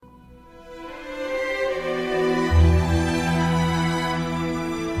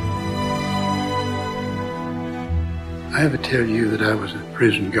I ever tell you that I was a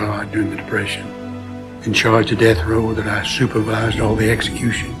prison guard during the Depression, in charge of death row, that I supervised all the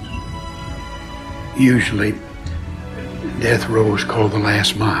executions? Usually, death row is called the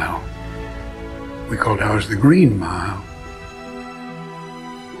last mile. We called ours the Green Mile.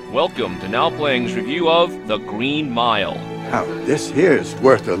 Welcome to Now Playing's review of The Green Mile. Now, this here's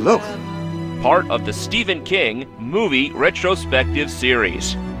worth a look. Part of the Stephen King movie retrospective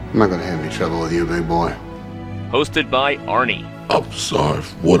series. I'm not gonna have any trouble with you, big boy. Hosted by Arnie. I'm sorry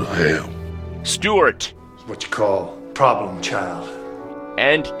for what I am. Stuart. It's what you call problem child.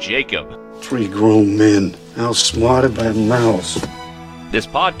 And Jacob. 3 grown men outsmarted by a mouse. This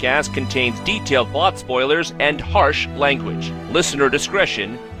podcast contains detailed plot spoilers and harsh language. Listener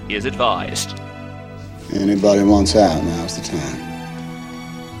discretion is advised. Anybody wants out, now's the time.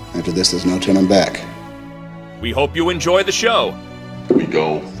 After this, there's no turning back. We hope you enjoy the show. We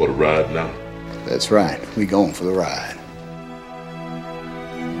going for the ride now? That's right, we going for the ride.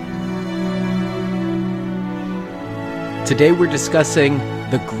 Today we're discussing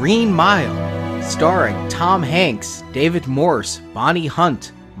The Green Mile, starring Tom Hanks, David Morse, Bonnie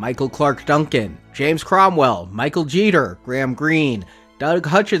Hunt, Michael Clarke Duncan, James Cromwell, Michael Jeter, Graham Greene, Doug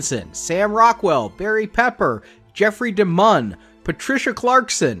Hutchinson, Sam Rockwell, Barry Pepper, Jeffrey DeMunn, Patricia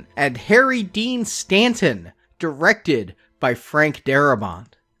Clarkson, and Harry Dean Stanton, directed by Frank Darabont.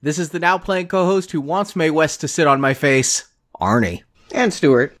 This is the Now Playing co-host who wants Mae West to sit on my face, Arnie. And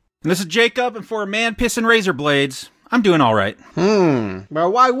Stuart. And this is Jacob, and for a man pissing razor blades, I'm doing all right.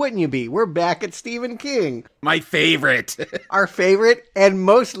 Well, why wouldn't you be? We're back at Stephen King. My favorite. Our favorite and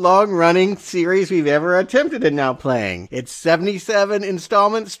most long-running series we've ever attempted at Now Playing. It's 77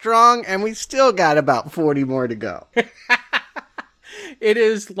 installments strong, and we still got about 40 more to go. It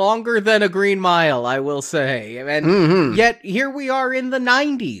is longer than A Green Mile, I will say. And yet, here we are in the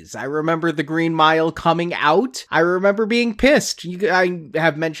 90s. I remember The Green Mile coming out. I remember being pissed. I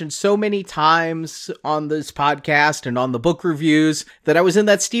have mentioned so many times on this podcast and on the book reviews that I was in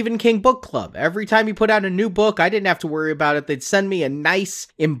that Stephen King book club. Every time he put out a new book, I didn't have to worry about it. They'd send me a nice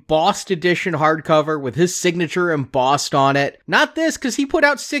embossed edition hardcover with his signature embossed on it. Not this, because he put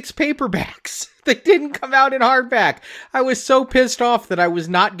out 6 paperbacks. They didn't come out in hardback. I was so pissed off that I was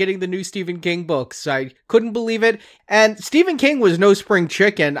not getting the new Stephen King books. I couldn't believe it. And Stephen King was no spring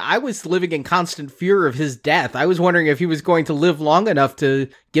chicken. I was living in constant fear of his death. I was wondering if he was going to live long enough to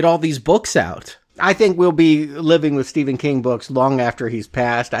get all these books out. I think we'll be living with Stephen King books long after he's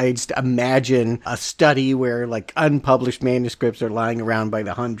passed. I just imagine a study where, like, unpublished manuscripts are lying around by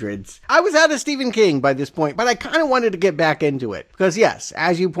the hundreds. I was out of Stephen King by this point, but I kind of wanted to get back into it. Because, yes,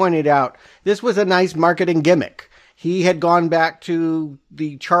 as you pointed out, this was a nice marketing gimmick. He had gone back to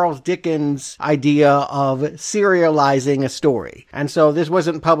the Charles Dickens idea of serializing a story. And so this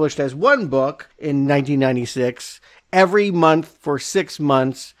wasn't published as one book in 1996. Every month for 6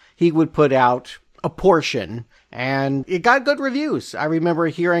 months, he would put out a portion, and it got good reviews. I remember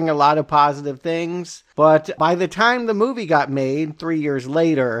hearing a lot of positive things, but by the time the movie got made 3 years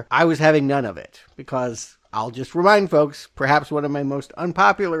later, I was having none of it, because I'll just remind folks, perhaps one of my most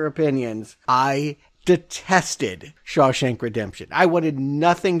unpopular opinions, I detested Shawshank Redemption. I wanted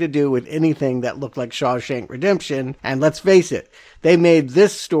nothing to do with anything that looked like Shawshank Redemption, and let's face it, they made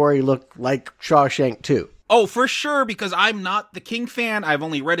this story look like Shawshank 2. Oh, for sure, because I'm not the King fan. I've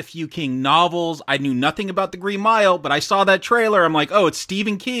only read a few King novels. I knew nothing about The Green Mile, but I saw that trailer. I'm like, oh, it's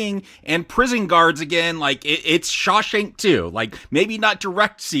Stephen King and prison guards again. Like, it's Shawshank 2. Like, maybe not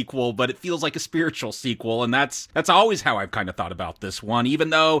direct sequel, but it feels like a spiritual sequel, and that's always how I've kind of thought about this one, even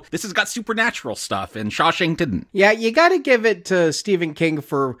though this has got supernatural stuff, and Shawshank didn't. Yeah, you gotta give it to Stephen King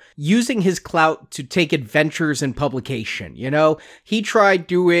for using his clout to take adventures in publication, you know? He tried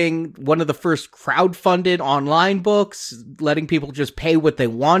doing one of the first crowdfunded online books, letting people just pay what they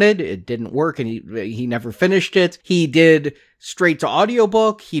wanted. It didn't work, and he never finished it. He did straight to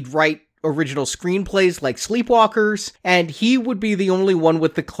audiobook. He'd write original screenplays like Sleepwalkers, and he would be the only one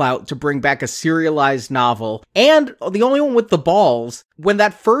with the clout to bring back a serialized novel, and the only one with the balls. When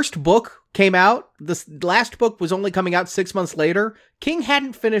that first book came out, the last book was only coming out 6 months later, King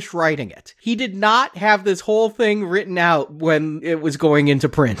hadn't finished writing it. He did not have this whole thing written out when it was going into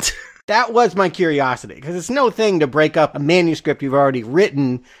print. That was my curiosity, because it's no thing to break up a manuscript you've already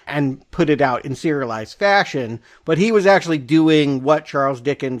written and put it out in serialized fashion, but he was actually doing what Charles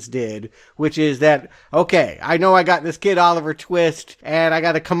Dickens did, which is that, okay, I know I got this kid Oliver Twist, and I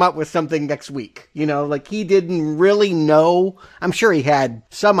got to come up with something next week. You know, like, he didn't really know. I'm sure he had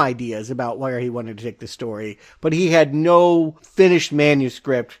some ideas about where he wanted to take the story, but he had no finished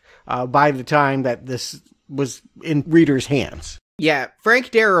manuscript by the time that this was in readers' hands. Yeah,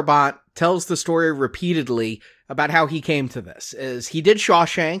 Frank Darabont tells the story repeatedly about how he came to this. Is he did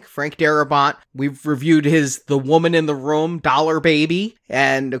Shawshank, Frank Darabont. We've reviewed his The Woman in the Room, Dollar Baby.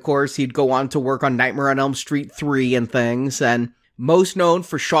 And of course, he'd go on to work on Nightmare on Elm Street 3 and things. And most known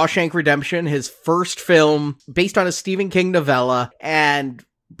for Shawshank Redemption, his first film based on a Stephen King novella, and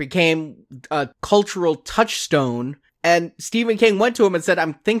became a cultural touchstone. And Stephen King went to him and said,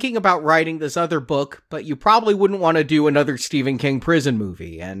 I'm thinking about writing this other book, but you probably wouldn't want to do another Stephen King prison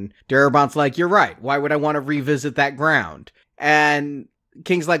movie. And Darabont's like, you're right. Why would I want to revisit that ground? And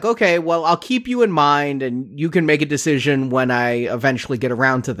King's like, okay, well, I'll keep you in mind and you can make a decision when I eventually get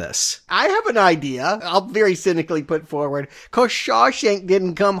around to this. I have an idea I'll very cynically put forward, because Shawshank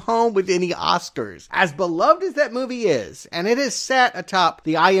didn't come home with any Oscars. As beloved as that movie is, and it is sat atop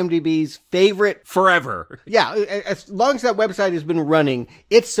the IMDb's favorite forever. Yeah, as long as that website has been running,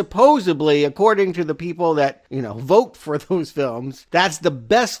 it's supposedly, according to the people that, vote for those films, that's the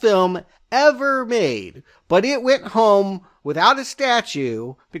best film ever made. But it went home without a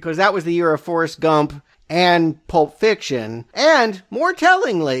statue, because that was the year of Forrest Gump and Pulp Fiction. And more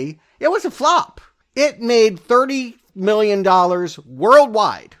tellingly, it was a flop. It made $30 million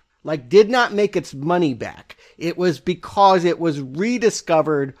worldwide. Did not make its money back. It was because it was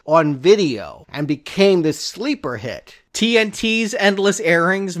rediscovered on video and became this sleeper hit. TNT's endless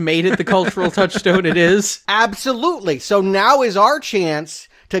airings made it the cultural touchstone it is. Absolutely. So now is our chance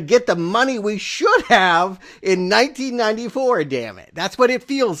to get the money we should have in 1994, damn it. That's what it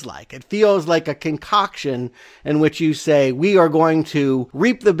feels like. It feels like a concoction in which you say, we are going to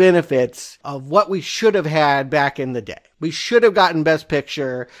reap the benefits of what we should have had back in the day. We should have gotten Best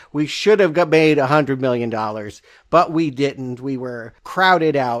Picture. We should have made $100 million, but we didn't. We were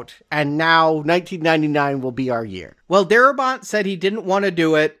crowded out, and now 1999 will be our year. Well, Darabont said he didn't want to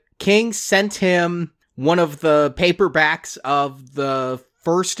do it. King sent him one of the paperbacks of the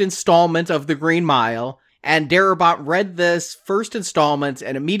first installment of The Green Mile, and Darabont read this first installment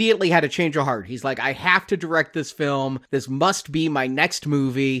and immediately had a change of heart. He's like, I have to direct this film. This must be my next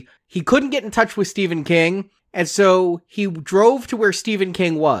movie. He couldn't get in touch with Stephen King, and so he drove to where Stephen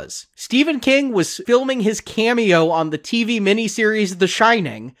King was. Stephen King was filming his cameo on the TV miniseries The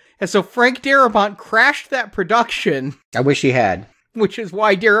Shining, and so Frank Darabont crashed that production. I wish he had. Which is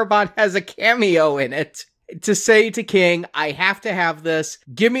why Darabont has a cameo in it. To say to King, I have to have this.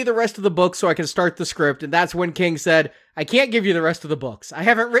 Give me the rest of the book so I can start the script. And that's when King said, I can't give you the rest of the books. I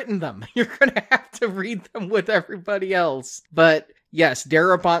haven't written them. You're going to have to read them with everybody else. But yes,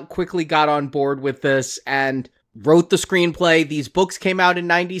 Darabont quickly got on board with this and wrote the screenplay. These books came out in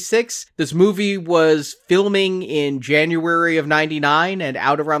 96. This movie was filming in January of 99 and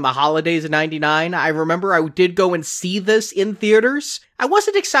out around the holidays of 99. I remember I did go and see this in theaters. I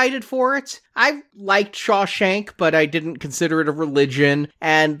wasn't excited for it. I liked Shawshank, but I didn't consider it a religion.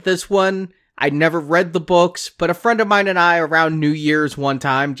 And this one, I never read the books, but a friend of mine and I around New Year's one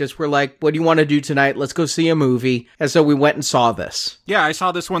time just were like, what do you want to do tonight? Let's go see a movie. And so we went and saw this. Yeah, I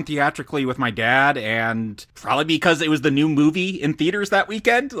saw this one theatrically with my dad, and probably because it was the new movie in theaters that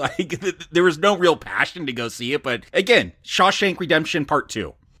weekend. There was no real passion to go see it, but again, Shawshank Redemption Part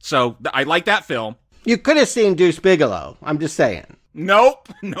 2. So I like that film. You could have seen Deuce Bigalow. I'm just saying. Nope,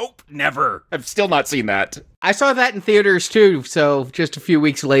 never. I've still not seen that. I saw that in theaters too, so just a few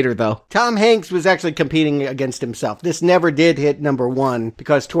weeks later though. Tom Hanks was actually competing against himself. This never did hit number one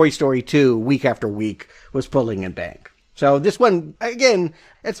because Toy Story 2, week after week, was pulling in bank. So this one, again,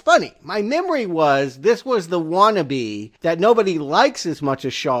 it's funny. My memory was this was the wannabe that nobody likes as much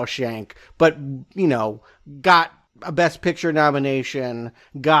as Shawshank, but, got a Best Picture nomination,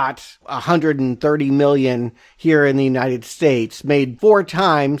 got $130 million here in the United States, made 4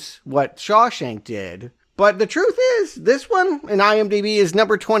 times what Shawshank did. But the truth is, this one in IMDb is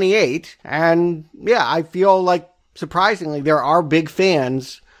number 28. And yeah, I feel like, surprisingly, there are big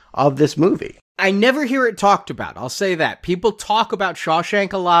fans of this movie. I never hear it talked about. I'll say that. People talk about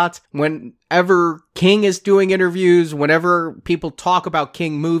Shawshank a lot. Whenever King is doing interviews, whenever people talk about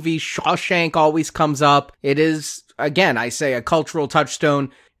King movies, Shawshank always comes up. It is, again, I say a cultural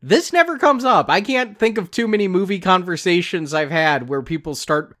touchstone. This never comes up. I can't think of too many movie conversations I've had where people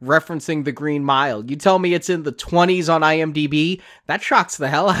start referencing The Green Mile. You tell me it's in the 20s on IMDb, that shocks the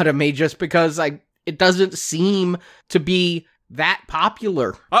hell out of me just because it doesn't seem to be that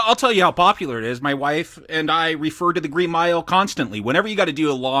popular. I'll tell you how popular it is. My wife and I refer to The Green Mile constantly. Whenever you got to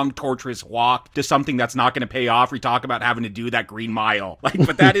do a long, torturous walk to something that's not going to pay off, we talk about having to do that Green Mile.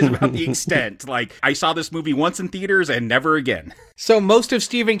 But that is about the extent. I saw this movie once in theaters and never again. So most of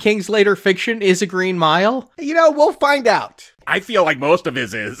Stephen King's later fiction is A Green Mile? We'll find out. I feel like most of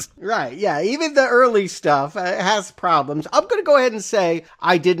his is. Right, yeah. Even the early stuff has problems. I'm going to go ahead and say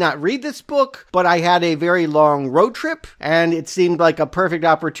I did not read this book, but I had a very long road trip, and it seemed like a perfect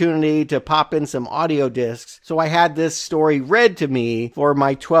opportunity to pop in some audio discs. So I had this story read to me for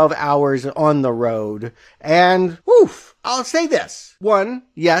my 12 hours on the road. And, woof, I'll say this. One,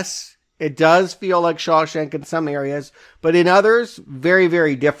 yes, it does feel like Shawshank in some areas, but in others, very,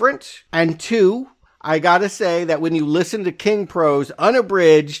 very different. And two, I gotta say that when you listen to King prose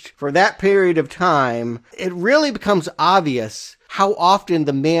unabridged for that period of time, it really becomes obvious how often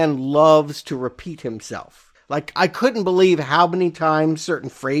the man loves to repeat himself. Like, I couldn't believe how many times certain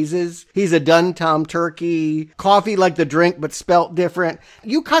phrases, he's a done Tom Turkey, coffee like the drink but spelt different.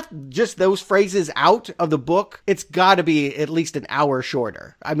 You cut just those phrases out of the book, it's gotta be at least an hour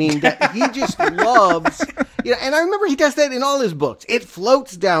shorter. I mean, that he just loves, and I remember he does that in all his books. It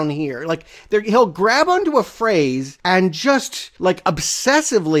floats down here. Like, he'll grab onto a phrase and just, like,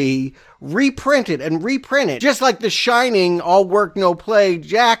 obsessively reprint it, just like The Shining, all work, no play,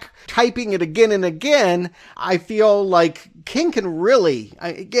 Jack typing it again and again. I feel like King can really,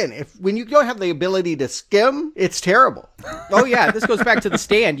 when you don't have the ability to skim, it's terrible. Oh yeah, this goes back to The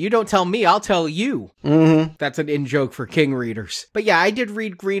Stand. You don't tell me, I'll tell you. Mm-hmm. That's an in-joke for King readers. But yeah, I did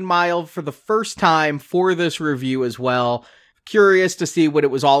read Green Mile for the first time for this review as well. Curious to see what it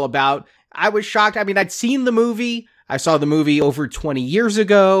was all about. I was shocked. I mean, I'd seen the movie. I saw the movie over 20 years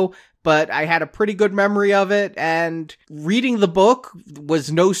ago, but I had a pretty good memory of it, and reading the book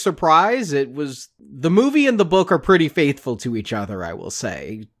was no surprise. The movie and the book are pretty faithful to each other, I will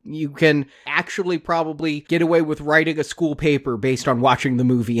say. You can actually probably get away with writing a school paper based on watching the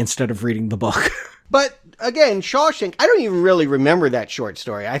movie instead of reading the book. But again, Shawshank, I don't even really remember that short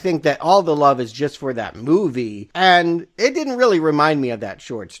story. I think that all the love is just for that movie. And it didn't really remind me of that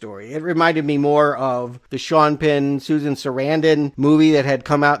short story. It reminded me more of the Sean Penn, Susan Sarandon movie that had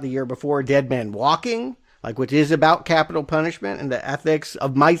come out the year before, Dead Man Walking, which is about capital punishment and the ethics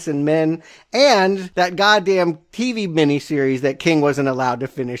of mice and men, and that goddamn TV miniseries that King wasn't allowed to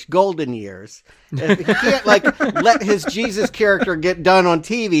finish, Golden Years. If he can't, let his Jesus character get done on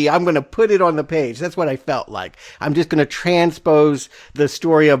TV, I'm going to put it on the page. That's what I felt like. I'm just going to transpose the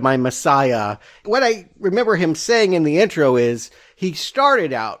story of my Messiah. What I remember him saying in the intro is he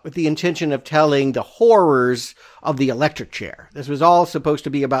started out with the intention of telling the horrors of the electric chair. This was all supposed to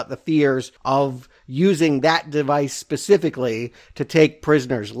be about the fears of using that device specifically to take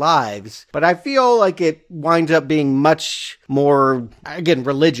prisoners' lives. But I feel like it winds up being much more, again,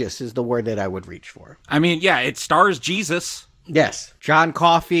 religious is the word that I would reach for. I mean, yeah, it stars Jesus. Yes. John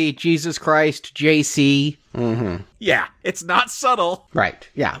Coffey, Jesus Christ, JC. Mm-hmm. Yeah, it's not subtle. Right,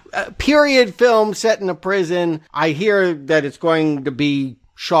 yeah. Period film set in a prison. I hear that it's going to be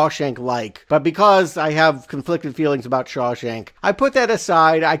Shawshank-like, but because I have conflicted feelings about Shawshank, I put that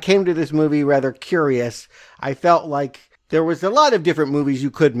aside. I came to this movie rather curious. I felt like there was a lot of different movies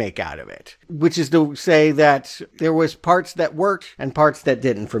you could make out of it, which is to say that there was parts that worked and parts that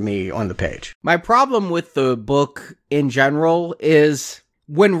didn't for me on the page. My problem with the book in general is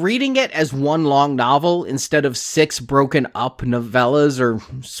when reading it as one long novel instead of 6 broken up novellas or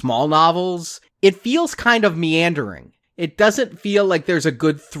small novels, it feels kind of meandering. It doesn't feel like there's a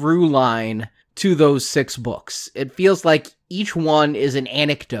good through line to those 6 books. It feels like each one is an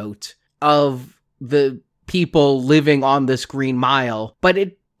anecdote of the people living on this Green Mile, but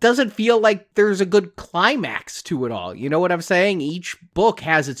it doesn't feel like there's a good climax to it all. You know what I'm saying? Each book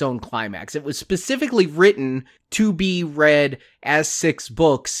has its own climax. It was specifically written to be read as 6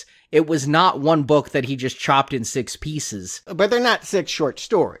 books. It was not one book that he just chopped in 6 pieces. But they're not 6 short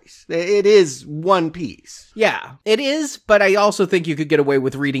stories. It is one piece. Yeah, it is, but I also think you could get away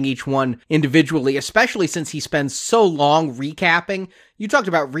with reading each one individually, especially since he spends so long recapping. You talked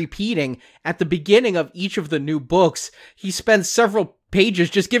about repeating. At the beginning of each of the new books, he spends several pages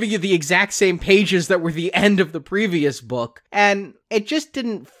just giving you the exact same pages that were the end of the previous book. And it just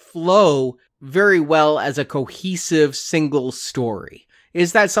didn't flow very well as a cohesive single story.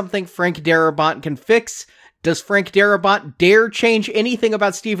 Is that something Frank Darabont can fix? Does Frank Darabont dare change anything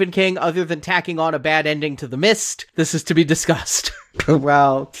about Stephen King other than tacking on a bad ending to The Mist? This is to be discussed.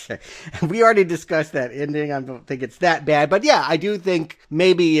 Well, we already discussed that ending. I don't think it's that bad. But yeah, I do think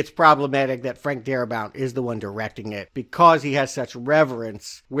maybe it's problematic that Frank Darabont is the one directing it because he has such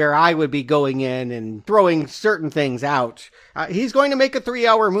reverence, where I would be going in and throwing certain things out. He's going to make a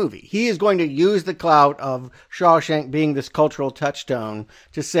 3-hour movie. He is going to use the clout of Shawshank being this cultural touchstone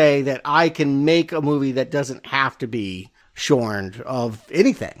to say that I can make a movie that doesn't have to be shorn of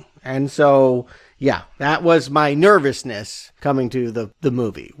anything. And so, yeah, that was my nervousness coming to the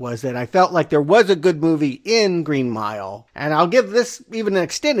movie, was that I felt like there was a good movie in Green Mile. And I'll give this even an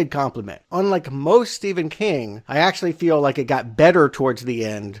extended compliment. Unlike most Stephen King, I actually feel like it got better towards the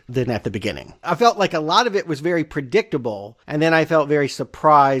end than at the beginning. I felt like a lot of it was very predictable, and then I felt very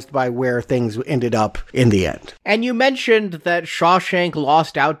surprised by where things ended up in the end. And you mentioned that Shawshank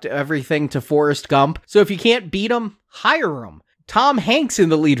lost out to everything to Forrest Gump, so if you can't beat him, hire him. Tom Hanks in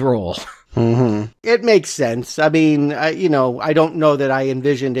the lead role. Mm-hmm. It makes sense. I mean, I don't know that I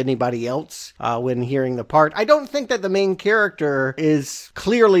envisioned anybody else when hearing the part. I don't think that the main character is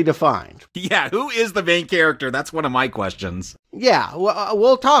clearly defined. Yeah, who is the main character? That's one of my questions. Yeah,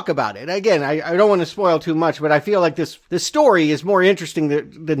 we'll talk about it. Again, I don't want to spoil too much, but I feel like this story is more interesting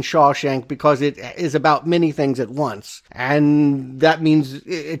than Shawshank because it is about many things at once. And that means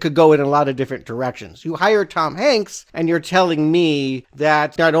it could go in a lot of different directions. You hire Tom Hanks, and you're telling me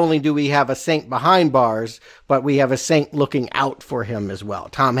that not only do we have a saint behind bars, but we have a saint looking out for him as well.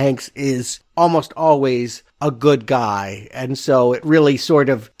 Tom Hanks is almost always a good guy. And so it really sort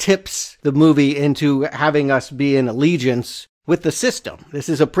of tips the movie into having us be in allegiance with the system. This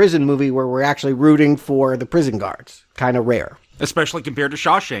is a prison movie where we're actually rooting for the prison guards. Kind of rare. Especially compared to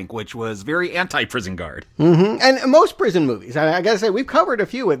Shawshank, which was very anti-prison guard. Mm-hmm. And most prison movies, I gotta say, we've covered a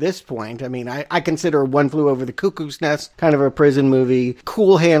few at this point. I mean, I consider One Flew Over the Cuckoo's Nest kind of a prison movie.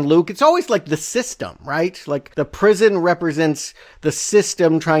 Cool Hand Luke, it's always like the system, right? Like the prison represents the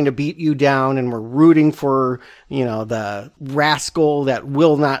system trying to beat you down, and we're rooting for, the rascal that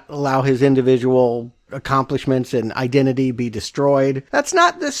will not allow his individual accomplishments and identity be destroyed. That's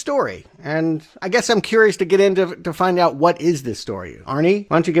not this story. And I guess I'm curious to get into to find out what is this story. Arnie,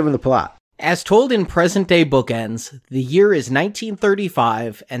 why don't you give him the plot? As told in present-day bookends, the year is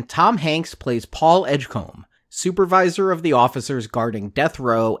 1935, and Tom Hanks plays Paul Edgecombe, supervisor of the officers guarding death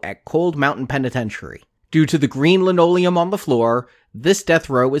row at Cold Mountain Penitentiary. Due to the green linoleum on the floor, this death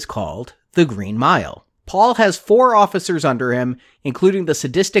row is called the Green Mile. Paul has 4 officers under him, including the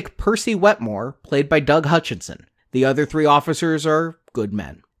sadistic Percy Wetmore, played by Doug Hutchinson. The other 3 officers are good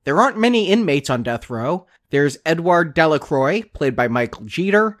men. There aren't many inmates on death row. There's Edward Delacroix, played by Michael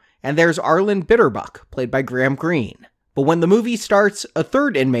Jeter, and there's Arlen Bitterbuck, played by Graham Greene. But when the movie starts, a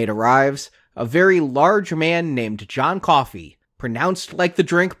 3rd inmate arrives, a very large man named John Coffey, pronounced like the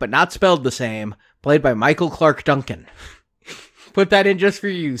drink but not spelled the same, played by Michael Clarke Duncan. Put that in just for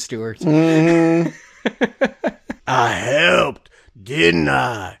you, Stuart. Mm-hmm. I helped, didn't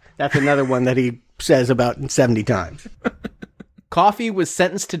I? That's another one that he says about 70 times. Coffey was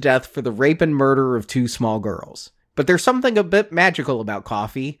sentenced to death for the rape and murder of 2 small girls. But there's something a bit magical about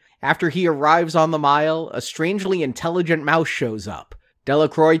Coffey. After he arrives on the mile, a strangely intelligent mouse shows up.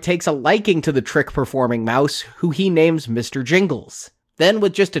 Delacroix takes a liking to the trick-performing mouse, who he names Mr. Jingles. Then,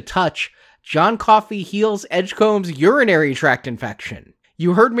 with just a touch, John Coffey heals Edgecombe's urinary tract infection.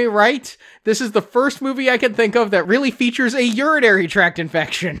 You heard me right? This is the first movie I can think of that really features a urinary tract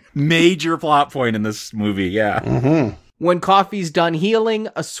infection. Major plot point in this movie, yeah. Mm-hmm. When Coffey's done healing,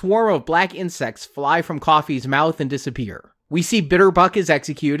 a swarm of black insects fly from Coffey's mouth and disappear. We see Bitterbuck is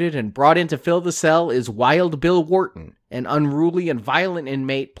executed, and brought in to fill the cell is Wild Bill Wharton, an unruly and violent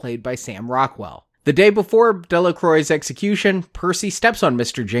inmate played by Sam Rockwell. The day before Delacroix's execution, Percy steps on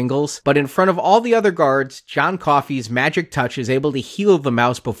Mr. Jingles, but in front of all the other guards, John Coffey's magic touch is able to heal the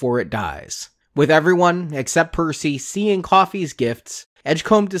mouse before it dies. With everyone, except Percy, seeing Coffey's gifts,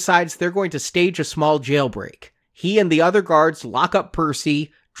 Edgecombe decides they're going to stage a small jailbreak. He and the other guards lock up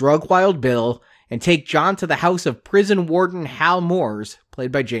Percy, drug Wild Bill, and take John to the house of prison warden Hal Moores,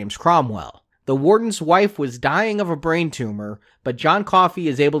 played by James Cromwell. The warden's wife was dying of a brain tumor, but John Coffey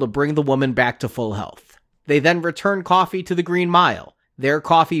is able to bring the woman back to full health. They then return Coffey to the Green Mile. There,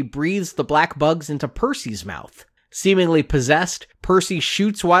 Coffey breathes the black bugs into Percy's mouth. Seemingly possessed, Percy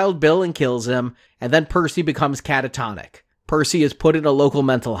shoots Wild Bill and kills him, and then Percy becomes catatonic. Percy is put in a local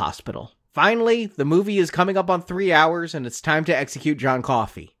mental hospital. Finally, the movie is coming up on 3 hours, and it's time to execute John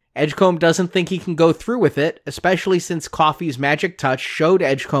Coffey. Edgecombe doesn't think he can go through with it, especially since Coffey's magic touch showed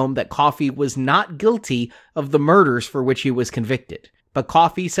Edgecombe that Coffey was not guilty of the murders for which he was convicted. But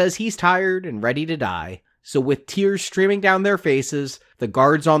Coffey says he's tired and ready to die, so with tears streaming down their faces, the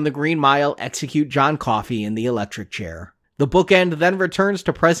guards on the Green Mile execute John Coffey in the electric chair. The bookend then returns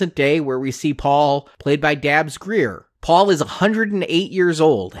to present day, where we see Paul, played by Dabbs Greer. Paul is 108 years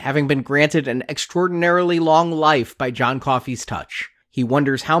old, having been granted an extraordinarily long life by John Coffey's touch. He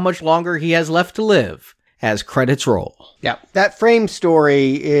wonders how much longer he has left to live, as credits roll. Yeah, that frame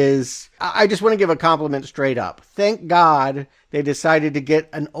story is, I just want to give a compliment straight up. Thank God they decided to get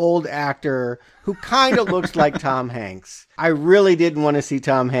an old actor who kind of looks like Tom Hanks. I really didn't want to see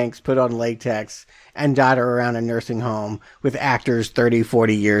Tom Hanks put on latex and dodder around a nursing home with actors 30,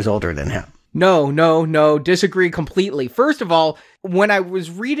 40 years older than him. No, disagree completely. First of all, when I was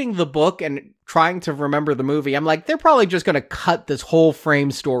reading the book and trying to remember the movie, I'm like, they're probably just going to cut this whole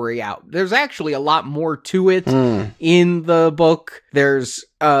frame story out. There's actually a lot more to it in the book. There's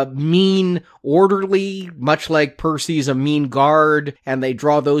a mean orderly, much like Percy's a mean guard, and they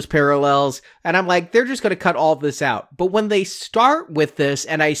draw those parallels. And I'm like, they're just going to cut all this out. But when they start with this,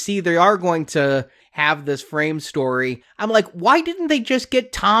 and I see they are going to have this frame story, I'm like, why didn't they just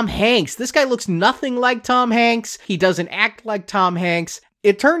get Tom Hanks? This guy looks nothing like Tom Hanks. He doesn't act like Tom Hanks.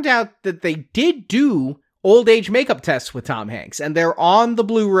 It turned out that they did do old age makeup tests with Tom Hanks, and they're on the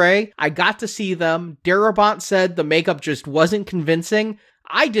Blu-ray. I got to see them. Darabont said the makeup just wasn't convincing.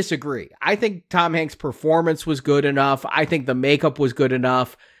 I disagree. I think Tom Hanks' performance was good enough. I think the makeup was good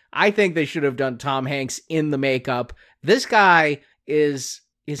enough. I think they should have done Tom Hanks in the makeup. This guy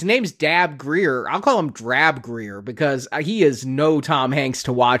his name's Dab Greer. I'll call him Drab Greer because he is no Tom Hanks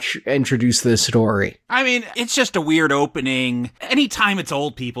to watch introduce this story. I mean, it's just a weird opening. Anytime it's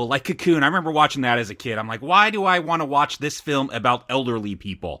old people, like Cocoon, I remember watching that as a kid. I'm like, why do I want to watch this film about elderly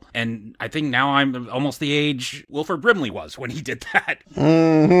people? And I think now I'm almost the age Wilford Brimley was when he did that.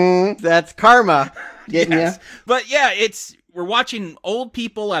 Mm-hmm. That's karma. Yes. But yeah, we're watching old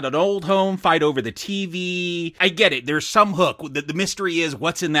people at an old home fight over the TV. I get it. There's some hook. The mystery is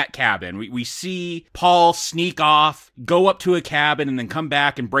what's in that cabin. We see Paul sneak off, go up to a cabin, and then come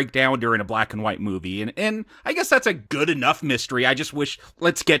back and break down during a black and white movie. And I guess that's a good enough mystery. I just wish,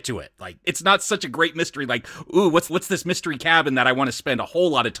 let's get to it. Like, it's not such a great mystery. Like, ooh, what's this mystery cabin that I want to spend a whole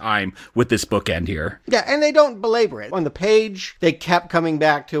lot of time with this bookend here? Yeah, and they don't belabor it. On the page, they kept coming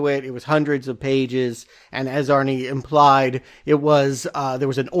back to it. It was hundreds of pages. And as Arnie implied, it was, there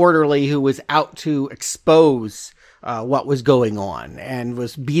was an orderly who was out to expose what was going on and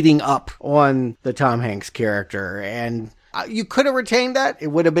was beating up on the Tom Hanks character. And you could have retained that. It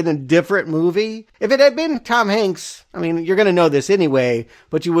would have been a different movie. If it had been Tom Hanks, I mean, you're going to know this anyway,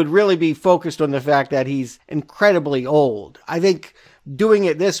 but you would really be focused on the fact that he's incredibly old. I think doing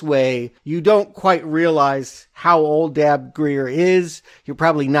it this way, you don't quite realize how old Dab Greer is. You're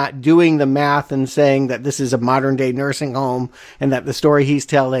probably not doing the math and saying that this is a modern day nursing home and that the story he's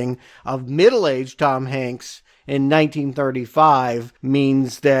telling of middle-aged Tom Hanks in 1935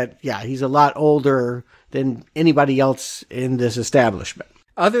 means that, yeah, he's a lot older than anybody else in this establishment.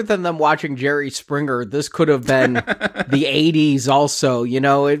 Other than them watching Jerry Springer, this could have been the 80s also. You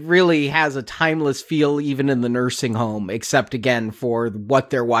know, it really has a timeless feel even in the nursing home, except again for what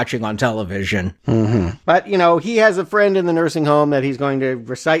they're watching on television. Mm-hmm. But, you know, he has a friend in the nursing home that he's going to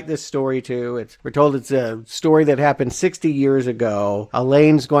recite this story to. We're told it's a story that happened 60 years ago.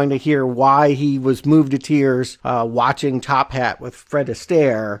 Elaine's going to hear why he was moved to tears watching Top Hat with Fred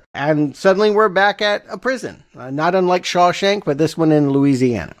Astaire. And suddenly we're back at a prison. Not unlike Shawshank, but this one in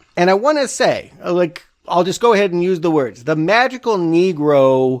Louisiana. And I want to say, I'll just go ahead and use the words. The magical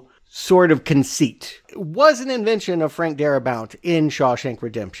Negro sort of conceit was an invention of Frank Darabont in Shawshank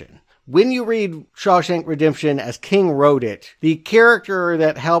Redemption. When you read Shawshank Redemption as King wrote it, the character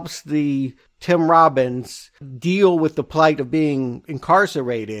that helps the Tim Robbins deal with the plight of being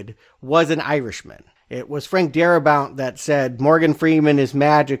incarcerated was an Irishman. It was Frank Darabont that said Morgan Freeman is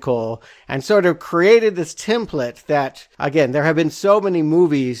magical and sort of created this template that, again, there have been so many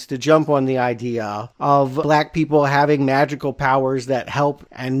movies to jump on the idea of black people having magical powers that help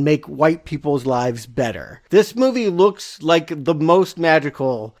and make white people's lives better. This movie looks like the most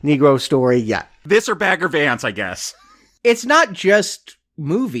magical Negro story yet. This or Bagger Vance, I guess. It's not just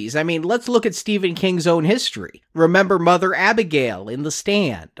movies. I mean, let's look at Stephen King's own history. Remember Mother Abigail in The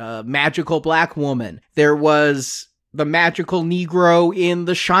Stand, a magical black woman. There was the magical Negro in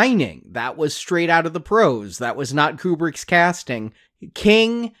The Shining. That was straight out of the prose. That was not Kubrick's casting.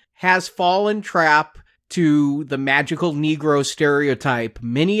 King has fallen trap to the magical Negro stereotype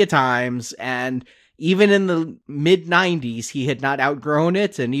many a times, and even in the mid-90s, he had not outgrown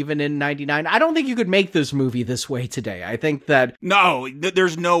it, and even in 99, I don't think you could make this movie this way today. I think that... No,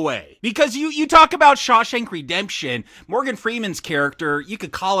 there's no way. Because you talk about Shawshank Redemption, Morgan Freeman's character, you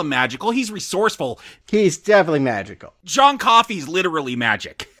could call him magical. He's resourceful. He's definitely magical. John Coffey's literally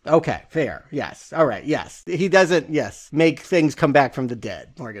magic. Okay, fair. Yes. All right. Yes. He doesn't, make things come back from the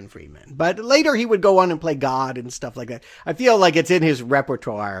dead, Morgan Freeman. But later he would go on and play God and stuff like that. I feel like it's in his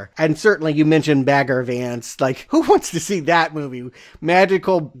repertoire. And certainly you mentioned Bagger Vance. Like, who wants to see that movie?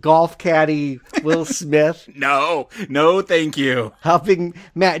 Magical golf caddy Will Smith. No, thank you. Helping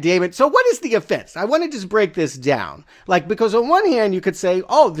Matt Damon. So what is the offense? I want to just break this down. Like, because on one hand, you could say,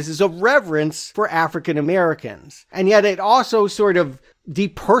 oh, this is a reverence for African Americans. And yet it also sort of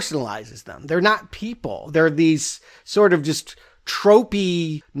depersonalizes them. They're not people. They're these sort of just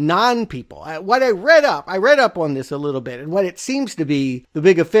tropey non-people. What I read up on this a little bit, and what it seems to be the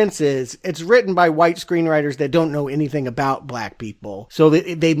big offense is it's written by white screenwriters that don't know anything about black people. So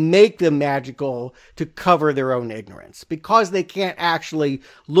they make them magical to cover their own ignorance because they can't actually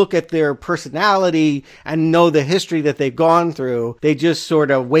look at their personality and know the history that they've gone through. They just sort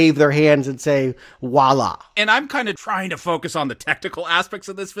of wave their hands and say, voila. And I'm kind of trying to focus on the technical aspects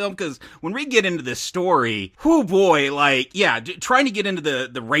of this film because when we get into this story, whoo boy, like, yeah, trying to get into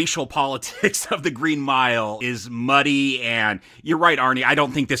the racial politics of the Green Mile is muddy, and you're right, Arnie, I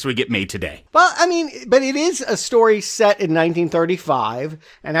don't think this would get made today. Well, I mean, but it is a story set in 1935,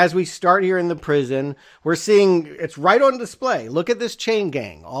 and as we start here in the prison, we're seeing it's right on display. Look at this chain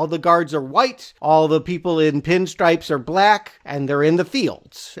gang. All the guards are white, all the people in pinstripes are black, and they're in the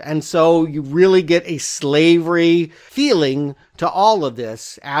fields. And so you really get a slavery feeling to all of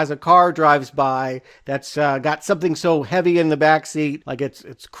this as a car drives by that's got something so heavy in the back seat, like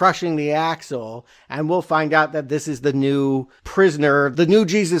it's crushing the axle. And we'll find out that this is the new prisoner, the new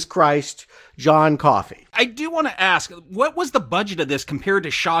Jesus Christ, John Coffey. I do want to ask, what was the budget of this compared to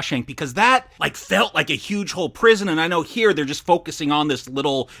Shawshank? Because that felt like a huge whole prison, and I know here they're just focusing on this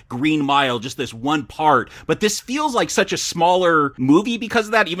little Green Mile, just this one part. But this feels like such a smaller movie because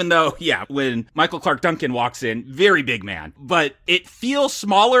of that, even though, yeah, when Michael Clarke Duncan walks in, very big man. But it feels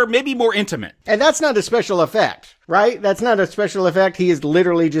smaller, maybe more intimate. And that's not a special effect, right? That's not a special effect. He is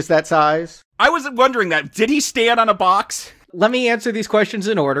literally just that size. I was wondering that. Did he stand on a box? Let me answer these questions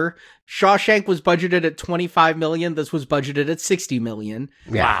in order. Shawshank was budgeted at $25 million. This was budgeted at $60 million.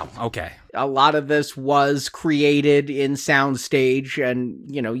 Yeah. Wow. Okay. A lot of this was created in soundstage and,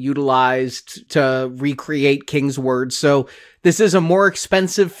 utilized to recreate King's words. So this is a more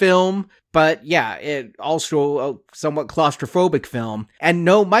expensive film. But yeah, it also a somewhat claustrophobic film. And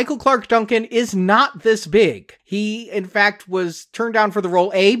no, Michael Clarke Duncan is not this big. He, in fact, was turned down for the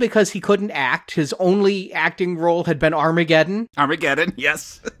role, A, because he couldn't act. His only acting role had been Armageddon. Armageddon,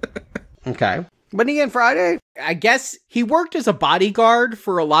 yes. Okay. Wasn't he in Friday? I guess he worked as a bodyguard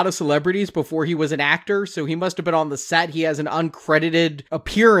for a lot of celebrities before he was an actor, so he must have been on the set. He has an uncredited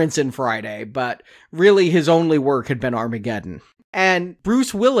appearance in Friday, but really his only work had been Armageddon. And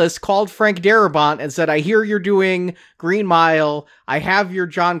Bruce Willis called Frank Darabont and said, I hear you're doing Green Mile. I have your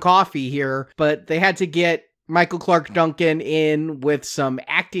John Coffey here, but they had to get Michael Clarke Duncan in with some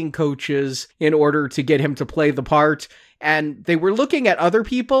acting coaches in order to get him to play the part. And they were looking at other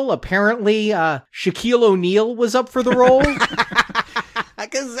people. Apparently, Shaquille O'Neal was up for the role.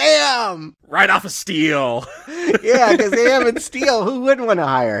 Kazam! Right off of Steel. Yeah, Kazam and Steel. Who wouldn't want to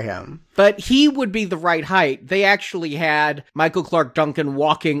hire him? But he would be the right height. They actually had Michael Clarke Duncan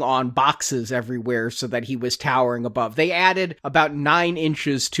walking on boxes everywhere so that he was towering above. They added about 9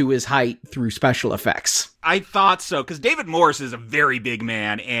 inches to his height through special effects. I thought so, because David Morse is a very big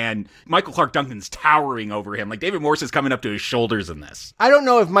man, and Michael Clarke Duncan's towering over him. Like, David Morse is coming up to his shoulders in this. I don't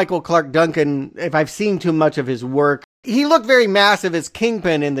know if Michael Clarke Duncan, if I've seen too much of his work. He looked very massive as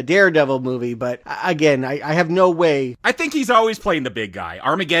Kingpin in the Daredevil movie, but again, I have no way. I think he's always playing the big guy.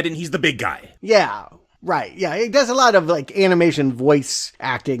 Armageddon, he's the big guy. Yeah. Right. Yeah. He does a lot of animation voice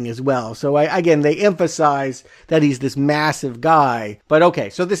acting as well. So again, they emphasize that he's this massive guy. But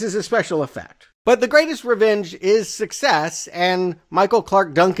okay, so this is a special effect. But The Greatest Revenge is success, and Michael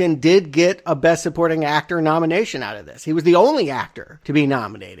Clarke Duncan did get a Best Supporting Actor nomination out of this. He was the only actor to be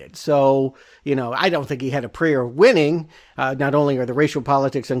nominated. So, I don't think he had a prayer of winning. Not only are the racial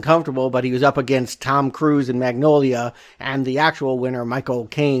politics uncomfortable, but he was up against Tom Cruise in Magnolia and the actual winner, Michael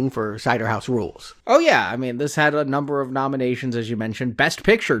Caine, for Cider House Rules. Oh, yeah. I mean, this had a number of nominations, as you mentioned. Best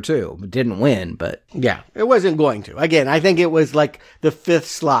Picture, too. It didn't win, but... Yeah, it wasn't going to. Again, I think it was like the 5th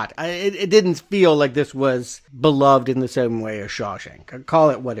slot. It didn't feel like this was beloved in the same way as Shawshank. I'd call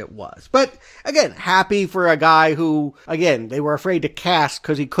it what it was. But, again, happy for a guy who, again, they were afraid to cast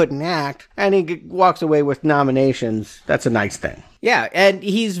because he couldn't act, and he walks away with nominations. That's a nice thing. Yeah, and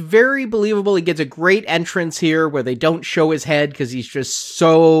he's very believable. He gets a great entrance here where they don't show his head because he's just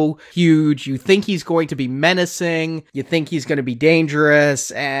so huge. You think he's going to be menacing. You think he's going to be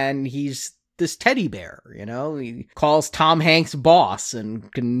dangerous, and he's this teddy bear, He calls Tom Hanks boss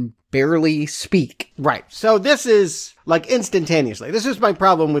and can barely speak. Right. So this is like instantaneously. This is my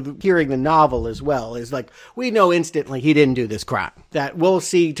problem with hearing the novel as well, is like we know instantly he didn't do this crime. That we'll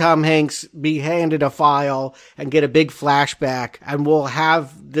see Tom Hanks be handed a file and get a big flashback, and we'll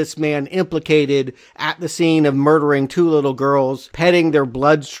have this man implicated at the scene of murdering 2 little girls, petting their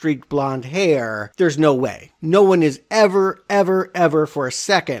blood-streaked blonde hair. There's no way. No one is ever for a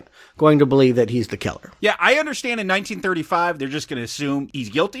second going to believe that he's the killer. Yeah, I understand in 1935, they're just going to assume he's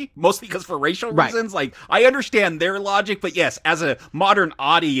guilty, mostly because for racial reasons. Like, I understand their logic, but yes, as a modern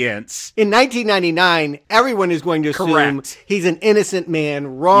audience. In 1999, everyone is going to assume he's an innocent man,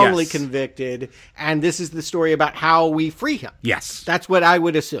 wrongly convicted, and this is the story about how we free him. Yes. That's what I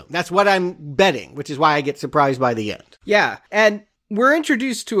would assume. That's what I'm betting, which is why I get surprised by the end. Yeah, and we're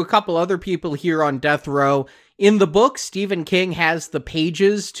introduced to a couple other people here on death row. In the book, Stephen King has the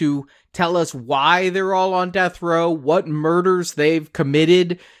pages to tell us why they're all on death row, what murders they've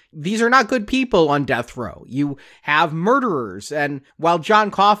committed. These are not good people on death row. You have murderers, and while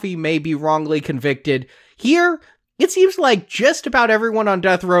John Coffey may be wrongly convicted, here it seems like just about everyone on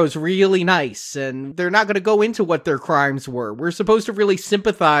death row is really nice, and they're not going to go into what their crimes were. We're supposed to really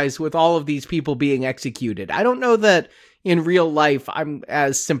sympathize with all of these people being executed. I don't know that in real life I'm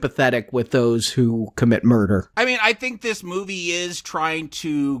as sympathetic with those who commit murder. I mean, I think this movie is trying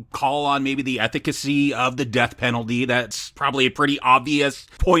to call on maybe the efficacy of the death penalty. That's probably a pretty obvious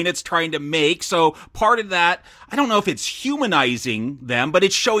point it's trying to make. So part of that, I don't know if it's humanizing them, but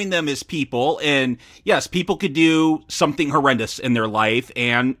it's showing them as people. And yes, people could do something horrendous in their life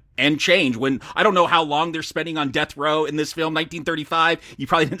and change. When I don't know how long they're spending on death row in this film, 1935. You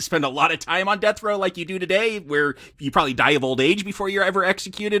probably didn't spend a lot of time on death row like you do today, where you probably die of old age before you're ever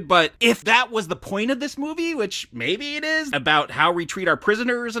executed. But if that was the point of this movie, which maybe it is, about how we treat our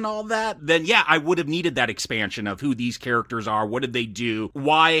prisoners and all that, then yeah, I would have needed that expansion of who these characters are. What did they do?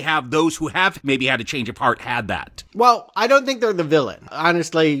 Why have those who have maybe had a change of heart had that? Well, I don't think they're the villain,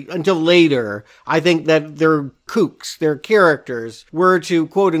 honestly, until later. I think that they're kooks, their characters, were to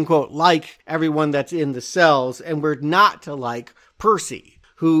quote-unquote like everyone that's in the cells, and we're not to like Percy,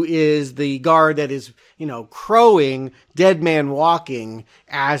 who is the guard that is, crowing, dead man walking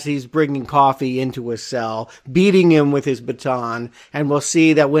as he's bringing Coffey into a cell, beating him with his baton, and we'll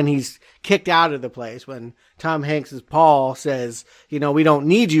see that when he's kicked out of the place, when Tom Hanks' Paul says, we don't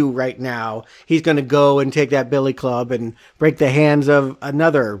need you right now, he's going to go and take that billy club and break the hands of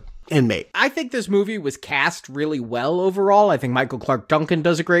another inmate. I think this movie was cast really well overall. I think Michael Clarke Duncan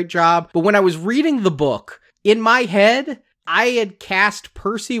does a great job. But when I was reading the book, in my head, I had cast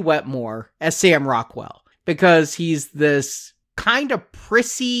Percy Wetmore as Sam Rockwell because he's this kind of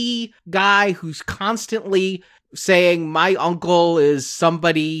prissy guy who's constantly saying, my uncle is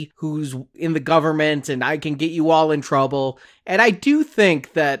somebody who's in the government and I can get you all in trouble. And I do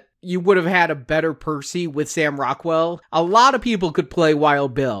think that you would have had a better Percy with Sam Rockwell. A lot of people could play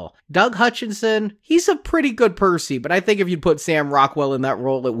Wild Bill. Doug Hutchinson, he's a pretty good Percy, but I think if you'd put Sam Rockwell in that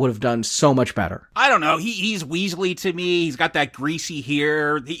role, it would have done so much better. I don't know. He's Weasley to me. He's got that greasy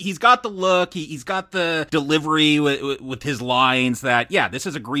hair. He's got the look. He's got the delivery with his lines that, yeah, this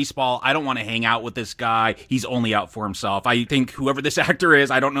is a greaseball. I don't want to hang out with this guy. He's only out for himself. I think whoever this actor is,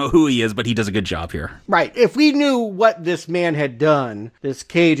 I don't know who he is, but he does a good job here. Right. If we knew what this man had done, this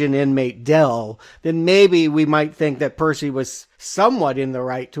Cajun inmate Dell, then maybe we might think that Percy was somewhat in the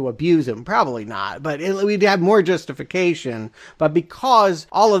right to abuse him. Probably not, but we'd have more justification. But because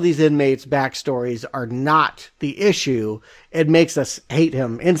all of these inmates' backstories are not the issue, it makes us hate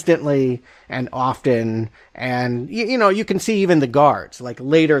him instantly and often. And, you can see even the guards. Like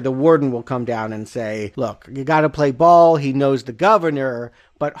later, the warden will come down and say, look, you got to play ball. He knows the governor,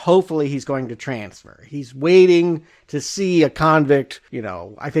 but hopefully he's going to transfer. He's waiting to see a convict,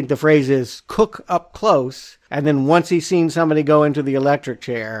 I think the phrase is cook up close. And then once he's seen somebody go into the electric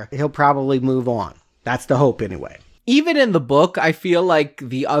chair, he'll probably move on. That's the hope anyway. Even in the book, I feel like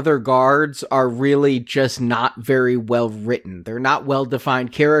the other guards are really just not very well written. They're not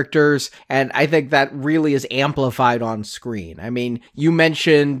well-defined characters, and I think that really is amplified on screen. I mean, you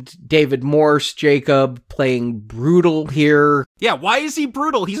mentioned David Morse, Jacob, playing brutal here. Yeah, why is he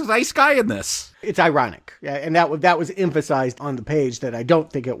brutal? He's a nice guy in this. It's ironic, and that was emphasized on the page that I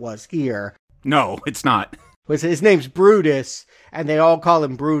don't think it was here. No, it's not. His name's Brutus, and they all call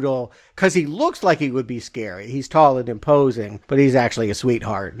him Brutal because he looks like he would be scary. He's tall and imposing, but he's actually a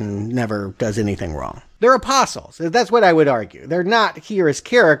sweetheart and never does anything wrong. They're apostles. That's what I would argue. They're not here as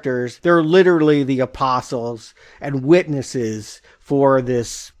characters. They're literally the apostles and witnesses for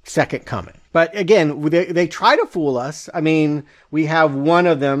this second coming. But again, they try to fool us. I mean, we have one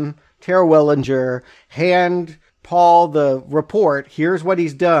of them Tara Wellinger hand Paul the report, here's what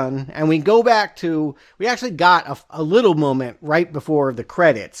he's done, and we go back to, we actually got a little moment right before the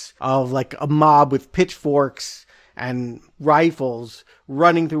credits of like a mob with pitchforks and rifles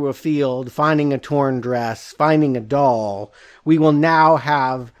running through a field, finding a torn dress, finding a doll. We will now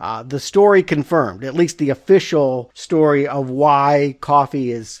have the story confirmed, at least the official story of why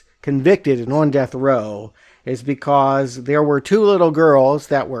Coffey is convicted and on death row is because there were two little girls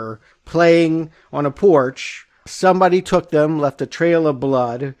that were playing on a porch. Somebody took them, left a trail of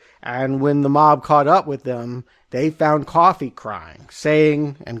blood, and when the mob caught up with them, they found Coffey crying,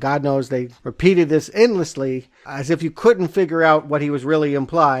 saying, and God knows they repeated this endlessly, as if you couldn't figure out what he was really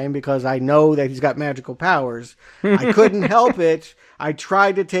implying, because I know that he's got magical powers. I couldn't help it. I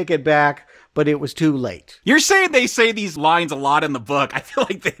tried to take it back, but it was too late. You're saying they say these lines a lot in the book. I feel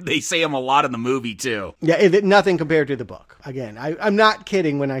like they say them a lot in the movie, too. Yeah, nothing compared to the book. Again, I'm not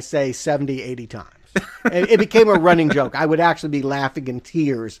kidding when I say 70, 80 times. It became a running joke. I would actually be laughing in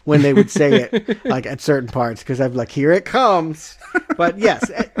tears when they would say it, like at certain parts, because I'm like, here it comes. But yes,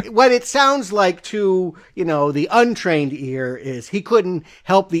 what it sounds like to, the untrained ear is he couldn't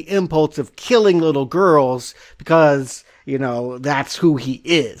help the impulse of killing little girls because, that's who he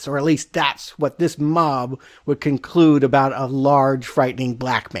is, or at least that's what this mob would conclude about a large, frightening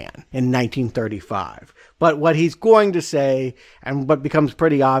black man in 1935. But what he's going to say, and what becomes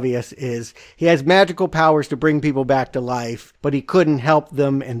pretty obvious, is he has magical powers to bring people back to life, but he couldn't help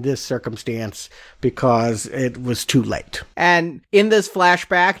them in this circumstance because it was too late. And in this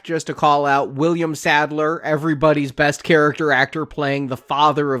flashback, just to call out William Sadler, everybody's best character actor, playing the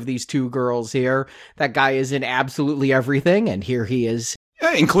father of these two girls here. That guy is in absolutely everything, and here he is.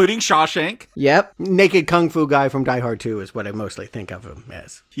 Including Shawshank. Yep. Naked Kung Fu guy from Die Hard 2 is what I mostly think of him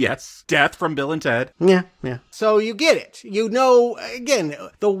as. Yes. Death from Bill and Ted. Yeah. So you get it. Again,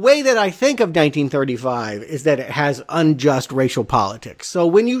 the way that I think of 1935 is that it has unjust racial politics. So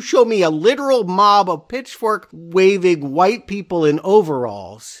when you show me a literal mob of pitchfork-waving white people in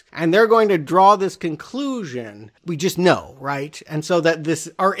overalls, and they're going to draw this conclusion, we just know, right? And so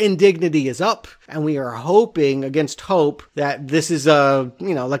that our indignity is up, and we are hoping against hope that this is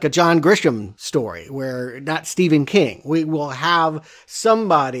like a John Grisham story, where not Stephen King. We will have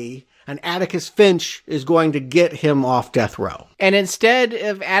somebody, and Atticus Finch is going to get him off death row. And instead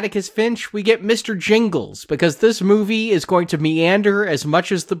of Atticus Finch, we get Mr. Jingles, because this movie is going to meander as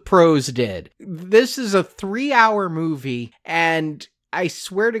much as the prose did. This is a 3-hour movie, and I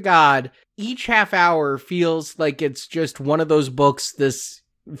swear to God, each half hour feels like it's just one of those books,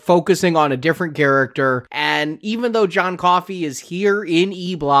 focusing on a different character. And even though John Coffey is here in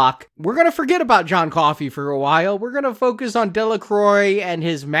E Block, we're going to forget about John Coffey for a while. We're going to focus on Delacroix and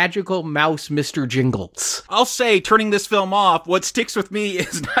his magical mouse, Mr. Jingles. I'll say, turning this film off, what sticks with me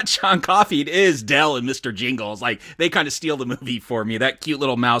is not John Coffey, it is Del and Mr. Jingles. Like, they kind of steal the movie for me. That cute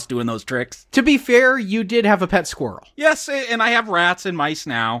little mouse doing those tricks. To be fair, you did have a pet squirrel. Yes, and I have rats and mice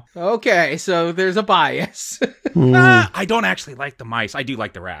now. Okay, so there's a bias. I don't actually like the mice. I do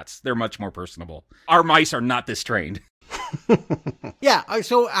like the rats. They're much more personable. Our mice are not this trained. Yeah,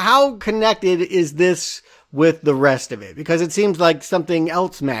 so how connected is this with the rest of it? Because it seems like something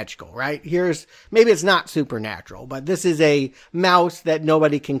else magical, right? Maybe it's not supernatural, but this is a mouse that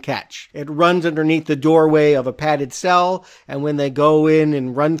nobody can catch. It runs underneath the doorway of a padded cell, and when they go in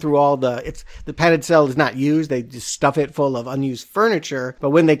and run through the padded cell is not used, they just stuff it full of unused furniture,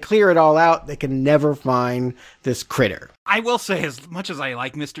 but when they clear it all out, they can never find this critter. I will say, as much as I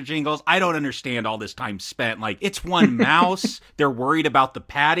like Mr. Jingles, I don't understand all this time spent. Like, it's one mouse. They're worried about the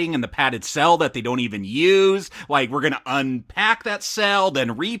padding and the padded cell that they don't even use. Like, we're going to unpack that cell,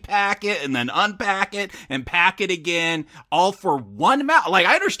 then repack it, and then unpack it, and pack it again, all for one mouse. Like,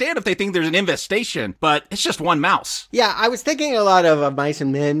 I understand if they think there's an infestation, but it's just one mouse. Yeah, I was thinking a lot of Mice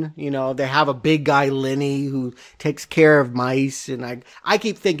and Men. They have a big guy, Lenny, who takes care of mice, and I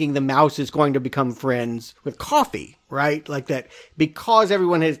keep thinking the mouse is going to become friends with Coffey. Right? Like that, because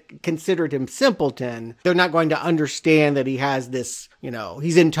everyone has considered him simpleton, they're not going to understand that he has this,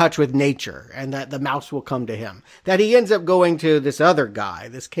 he's in touch with nature, and that the mouse will come to him. That he ends up going to this other guy,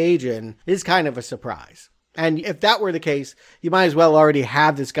 this Cajun, is kind of a surprise. And if that were the case, you might as well already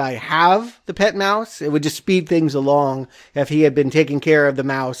have this guy have the pet mouse. It would just speed things along if he had been taking care of the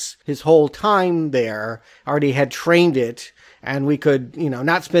mouse his whole time there, already had trained it. And we could,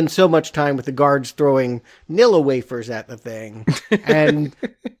 not spend so much time with the guards throwing Nilla wafers at the thing. And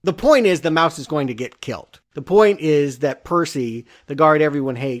the point is the mouse is going to get killed. The point is that Percy, the guard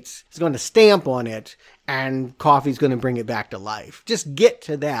everyone hates, is going to stamp on it and coffee's going to bring it back to life. Just get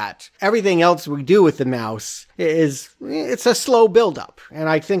to that. Everything else we do with the mouse it's a slow buildup. And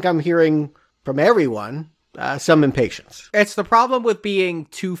I think I'm hearing from everyone some impatience. It's the problem with being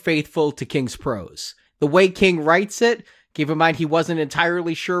too faithful to King's prose. The way King writes it, keep in mind he wasn't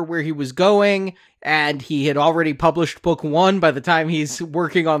entirely sure where he was going, and he had already published book 1 by the time he's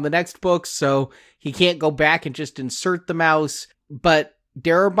working on the next book, so he can't go back and just insert the mouse. But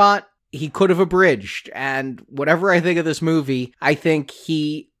Darabont, he could have abridged, and whatever I think of this movie, I think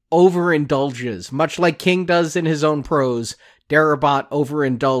he overindulges, much like King does in his own prose. Darabont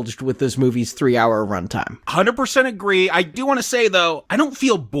overindulged with this movie's 3-hour runtime. 100% agree. I do want to say, though, I don't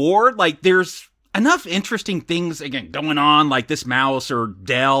feel bored. Like, there's enough interesting things, again, going on, like this mouse or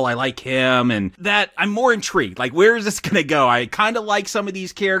Dell, I like him, and that I'm more intrigued. Like, where is this gonna go? I kind of like some of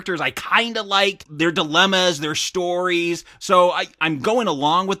these characters. I kind of like their dilemmas, their stories. So I'm going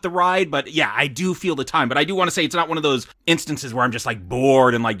along with the ride, but yeah, I do feel the time. But I do want to say it's not one of those instances where I'm just like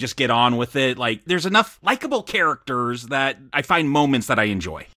bored and like just get on with it. Like, there's enough likable characters that I find moments that I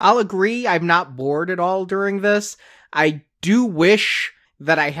enjoy. I'll agree, I'm not bored at all during this. I do wish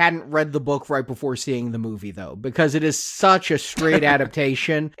that I hadn't read the book right before seeing the movie, though, because it is such a straight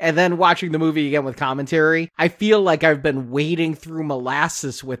adaptation. And then watching the movie again with commentary, I feel like I've been wading through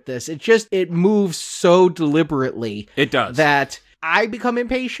molasses with this. It moves so deliberately. It does. That I become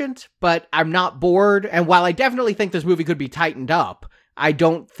impatient, but I'm not bored. And while I definitely think this movie could be tightened up, I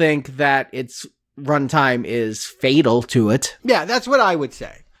don't think that its runtime is fatal to it. Yeah, that's what I would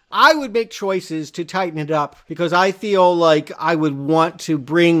say. I would make choices to tighten it up because I feel like I would want to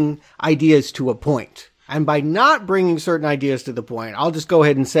bring ideas to a point. And by not bringing certain ideas to the point, I'll just go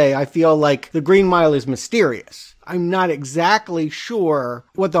ahead and say I feel like the Green Mile is mysterious. I'm not exactly sure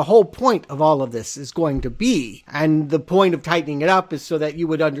what the whole point of all of this is going to be. And the point of tightening it up is so that you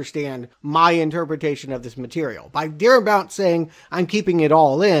would understand my interpretation of this material. By Darabont saying I'm keeping it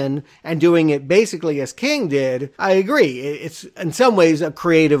all in and doing it basically as King did, I agree. It's in some ways a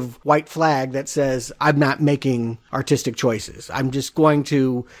creative white flag that says I'm not making artistic choices. I'm just going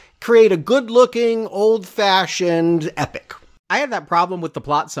to create a good-looking, old-fashioned epic. I have that problem with the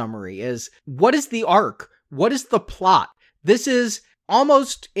plot summary is, what is the arc? What is the plot? This is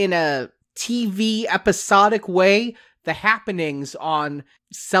almost in a TV episodic way, the happenings on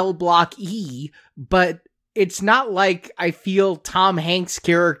Cell Block E, but it's not like I feel Tom Hanks'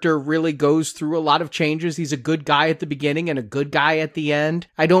 character really goes through a lot of changes. He's a good guy at the beginning and a good guy at the end.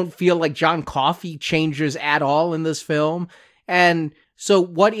 I don't feel like John Coffey changes at all in this film. And so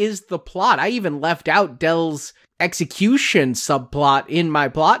what is the plot? I even left out Dell's execution subplot in my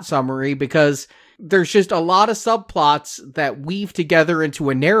plot summary because there's just a lot of subplots that weave together into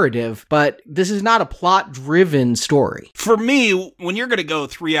a narrative, but this is not a plot-driven story. For me, when you're going to go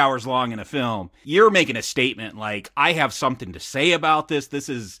 3 hours long in a film, you're making a statement like, I have something to say about this. This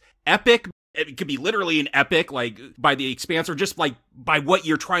is epic. It could be literally an epic, like, by the expanse, or just, like, by what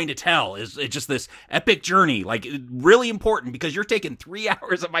you're trying to tell. It's just this epic journey. Like, really important, because you're taking 3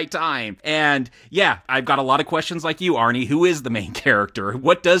 hours of my time. And, yeah, I've got a lot of questions like you, Arnie. Who is the main character?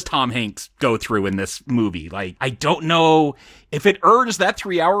 What does Tom Hanks go through in this movie? Like, I don't know if it earns that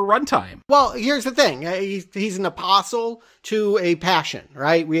 3-hour runtime. Well, here's the thing. He's an apostle to a passion,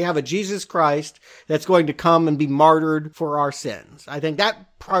 right? We have a Jesus Christ that's going to come and be martyred for our sins. I think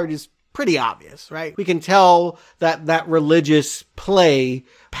that part is pretty obvious, right? We can tell that religious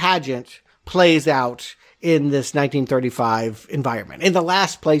pageant plays out in this 1935 environment. In the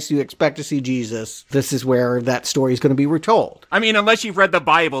last place you expect to see Jesus, this is where that story is going to be retold. I mean, unless you've read the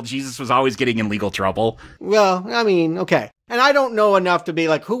Bible, Jesus was always getting in legal trouble. Well, I mean, okay. And I don't know enough to be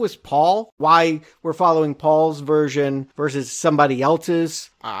like, who was Paul? Why we're following Paul's version versus somebody else's?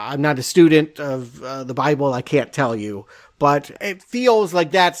 I'm not a student of the Bible. I can't tell you. But it feels like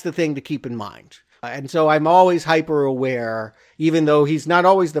that's the thing to keep in mind. And so I'm always hyper aware, even though he's not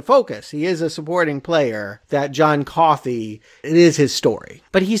always the focus. He is a supporting player, that John Coffey, it is his story.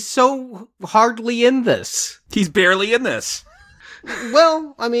 But he's so hardly in this. He's barely in this.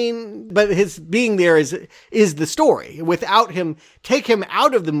 Well, I mean, but his being there is the story. Without him, take him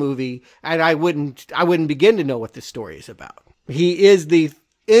out of the movie, and I wouldn't begin to know what this story is about. He is the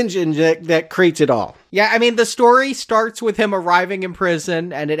engine that creates it all. Yeah, I mean, the story starts with him arriving in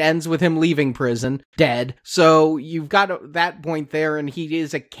prison, and it ends with him leaving prison, dead. So you've got that point there, and he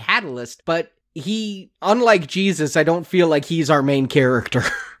is a catalyst, but he, unlike Jesus, I don't feel like he's our main character.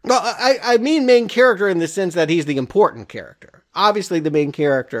 Well, I mean main character in the sense that he's the important character. Obviously, the main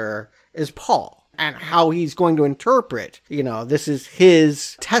character is Paul, and how he's going to interpret, this is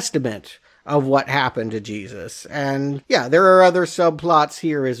his testament of what happened to Jesus. And yeah, there are other subplots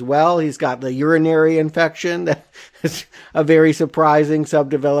here as well. He's got the urinary infection. That is a very surprising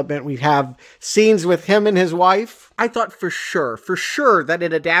subdevelopment. We have scenes with him and his wife. I thought for sure that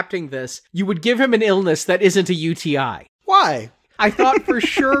in adapting this, you would give him an illness that isn't a UTI. Why? I thought for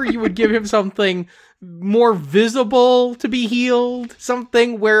sure you would give him something more visible to be healed.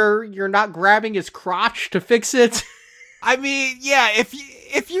 Something where you're not grabbing his crotch to fix it. I mean, yeah,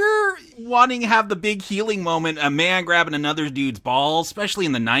 if you're wanting to have the big healing moment, a man grabbing another dude's balls, especially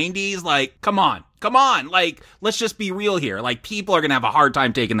in the 90s, like, come on. Like, let's just be real here. Like, people are going to have a hard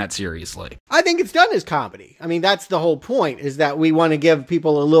time taking that seriously. I think it's done as comedy. I mean, that's the whole point, is that we want to give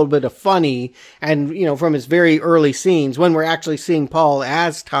people a little bit of funny. And, you know, from his very early scenes, when we're actually seeing Paul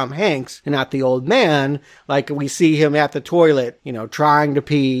as Tom Hanks and not the old man, like we see him at the toilet, you know, trying to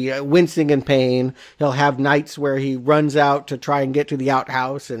pee, wincing in pain. He'll have nights where he runs out to try and get to the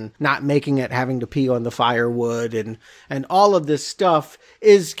outhouse and not making it, having to pee on the firewood. And all of this stuff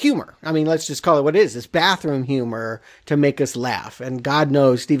is humor. I mean, let's just call it what it is. It's bathroom humor to make us laugh. And God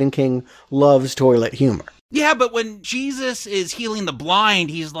knows Stephen King loves toilet humor. Yeah, but when Jesus is healing the blind,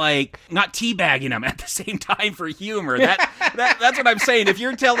 he's like not teabagging them at the same time for humor. That's what I'm saying. If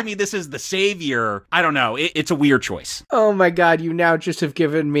you're telling me this is the savior, I don't know. It's a weird choice. Oh my God, you now just have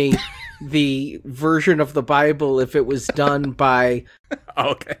given me the version of the Bible if it was done by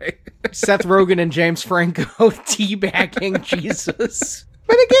Seth Rogen and James Franco teabagging Jesus.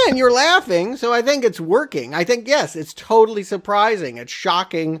 But again, you're laughing, so I think it's working. I think, yes, it's totally surprising. It's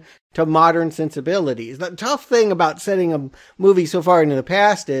shocking to modern sensibilities. The tough thing about setting a movie so far into the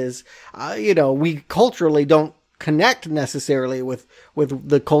past is, we culturally don't connect necessarily with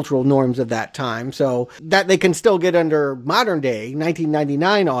the cultural norms of that time, so that they can still get under modern day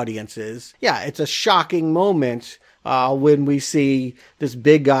 1999 audiences. Yeah, it's a shocking moment when we see this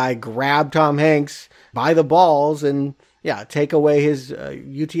big guy grab Tom Hanks by the balls and take away his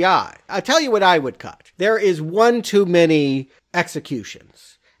UTI. I'll tell you what I would cut. There is one too many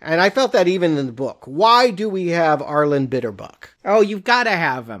executions. And I felt that even in the book. Why do we have Arlen Bitterbuck? Oh, you've got to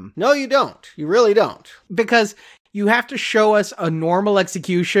have him. No, you don't. You really don't. Because you have to show us a normal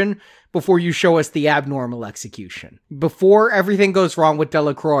execution before you show us the abnormal execution. Before everything goes wrong with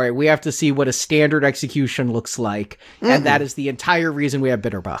Delacroix, we have to see what a standard execution looks like. And that is the entire reason we have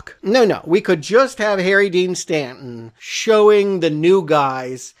Bitterbuck. No. We could just have Harry Dean Stanton showing the new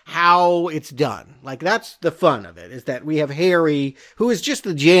guys how it's done. Like, that's the fun of it, is that we have Harry, who is just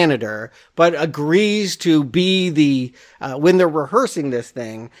the janitor, but agrees to be the, when they're rehearsing this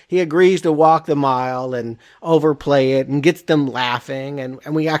thing, he agrees to walk the mile and overplay it and gets them laughing. And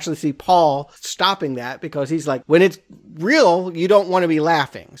we actually see Paul stopping that, because he's like, when it's real, you don't want to be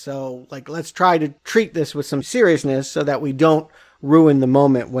laughing. So, like, let's try to treat this with some seriousness so that we don't ruin the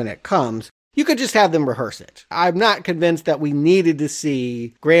moment when it comes. You could just have them rehearse it. I'm not convinced that we needed to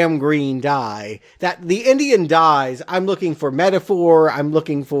see Graham Greene die. That the Indian dies, I'm looking for metaphor. I'm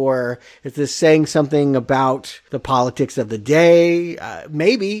looking for, is this saying something about the politics of the day?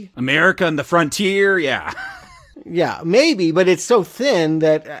 Maybe. America and the frontier, yeah. Yeah, maybe, but it's so thin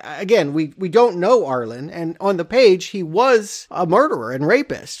that, again, we don't know Arlen, and on the page, he was a murderer and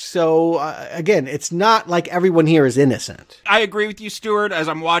rapist. So, again, it's not like everyone here is innocent. I agree with you, Stuart. As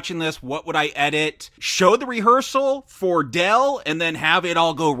I'm watching this, what would I edit? Show the rehearsal for Dell, and then have it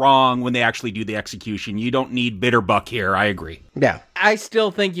all go wrong when they actually do the execution. You don't need Bitterbuck here. I agree. Yeah. I still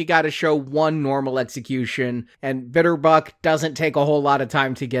think you got to show one normal execution, and Bitterbuck doesn't take a whole lot of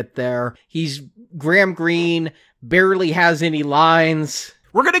time to get there. He's Graham Greene, barely has any lines.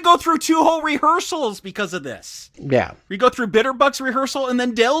 We're going to go through 2 whole rehearsals because of this. Yeah. We go through Bitterbuck's rehearsal and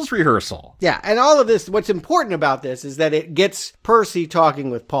then Dell's rehearsal. Yeah, and all of this, what's important about this is that it gets Percy talking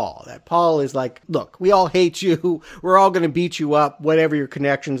with Paul. That Paul is like, look, we all hate you. We're all going to beat you up, whatever your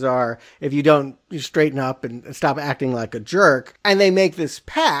connections are, if you don't straighten up and stop acting like a jerk. And they make this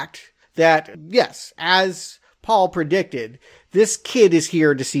pact that, yes, as Paul predicted, this kid is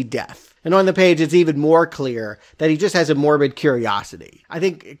here to see death. And on the page, it's even more clear that he just has a morbid curiosity. I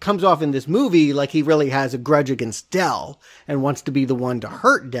think it comes off in this movie like he really has a grudge against Dell and wants to be the one to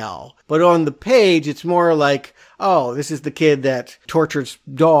hurt Dell. But on the page, it's more like, oh, this is the kid that tortures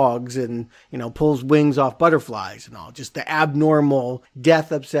dogs and, pulls wings off butterflies and all. Just the abnormal,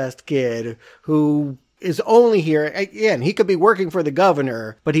 death-obsessed kid who is only here, again, he could be working for the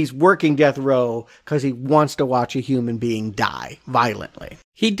governor, but he's working death row because he wants to watch a human being die violently.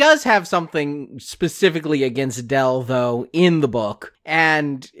 He does have something specifically against Dell, though, in the book,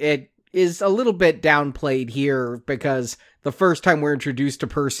 and it is a little bit downplayed here because the first time we're introduced to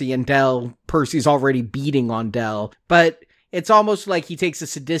Percy and Dell, Percy's already beating on Dell, but It's almost like he takes a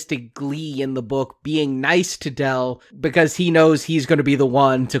sadistic glee in the book being nice to Del because he knows he's going to be the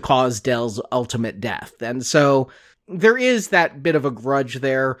one to cause Del's ultimate death. And so there is that bit of a grudge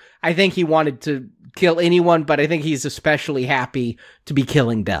there. I think he wanted to kill anyone, but I think he's especially happy to be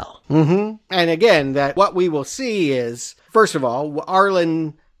killing Del. Mm-hmm. And again, that what we will see is, first of all,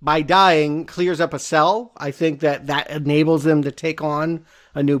 Arlen, by dying, clears up a cell. I think that enables them to take on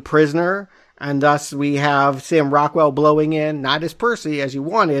a new prisoner. And thus we have Sam Rockwell blowing in, not as Percy as you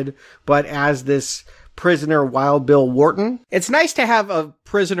wanted, but as this prisoner Wild Bill Wharton. It's nice to have a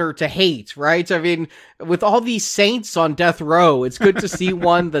prisoner to hate, right? I mean, with all these saints on death row, it's good to see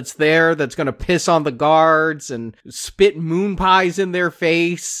one that's there that's going to piss on the guards and spit moon pies in their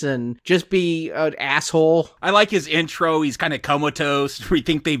face and just be an asshole. I like his intro. He's kind of comatose. We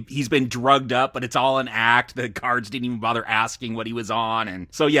think he's been drugged up, but it's all an act. The guards didn't even bother asking what he was on. And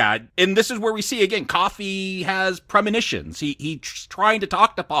so, yeah, and this is where we see, again, Coffee has premonitions. He's trying to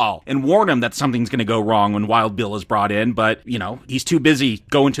talk to Paul and warn him that something's going to go wrong when Wild Bill is brought in, but, he's too busy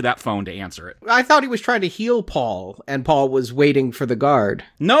going to that phone to answer it. I thought he was trying to heal Paul, and Paul was waiting for the guard.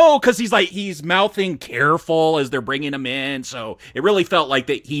 No, because he's mouthing careful as they're bringing him in, so it really felt like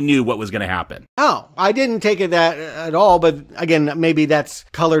that he knew what was going to happen. Oh, I didn't take it that at all, but again, maybe that's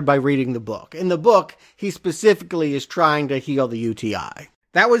colored by reading the book. In the book, he specifically is trying to heal the UTI.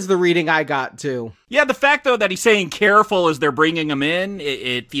 That was the reading I got, too. Yeah, the fact, though, that he's saying careful as they're bringing him in,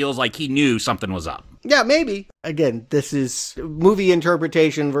 it feels like he knew something was up. Yeah, maybe. Again, this is movie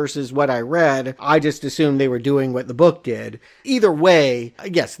interpretation versus what I read. I just assumed they were doing what the book did. Either way,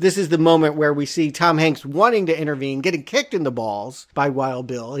 yes, this is the moment where we see Tom Hanks wanting to intervene, getting kicked in the balls by Wild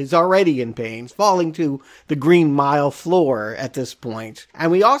Bill. He's already in pain, falling to the Green Mile floor at this point.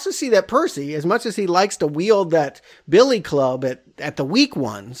 And we also see that Percy, as much as he likes to wield that billy club at the weak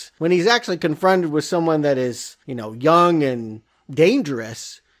ones, when he's actually confronted with someone that is, young and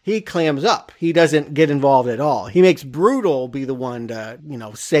dangerous, he clams up. He doesn't get involved at all. He makes Brutal be the one to,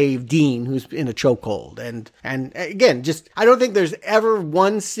 save Dean, who's in a chokehold. And again, I don't think there's ever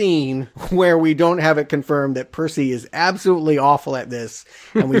one scene where we don't have it confirmed that Percy is absolutely awful at this,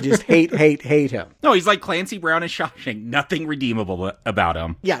 and we just hate him. No, he's like Clancy Brown and Shawshank. Nothing redeemable about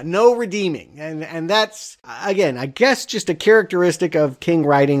him. Yeah, no redeeming. And that's, again, I guess just a characteristic of King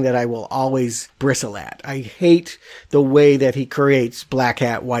writing that I will always bristle at. I hate the way that he creates black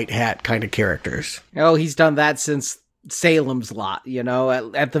hat, white hat kind of characters. Oh, he's done that since Salem's Lot,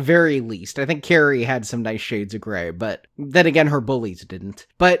 at the very least. I think Carrie had some nice shades of gray, but then again, her bullies didn't.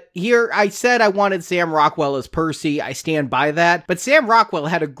 But here, I said I wanted Sam Rockwell as Percy. I stand by that. But Sam Rockwell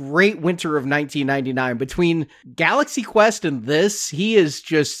had a great winter of 1999. Between Galaxy Quest and this, he is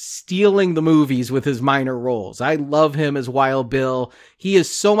just stealing the movies with his minor roles. I love him as Wild Bill. He has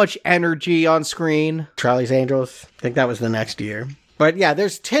so much energy on screen. Charlie's Angels, I think that was the next year. But yeah,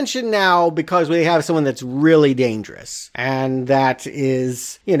 there's tension now because we have someone that's really dangerous. And that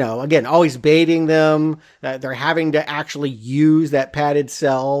is, again, always baiting them. They're having to actually use that padded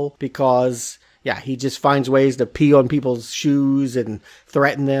cell because, he just finds ways to pee on people's shoes and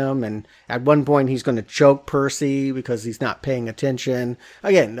threaten them. And at one point, he's going to choke Percy because he's not paying attention.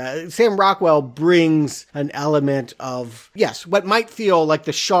 Again, Sam Rockwell brings an element of, yes, what might feel like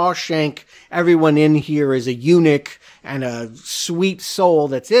the Shawshank, everyone in here is a eunuch and a sweet soul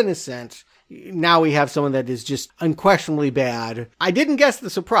that's innocent. Now we have someone that is just unquestionably bad. I didn't guess the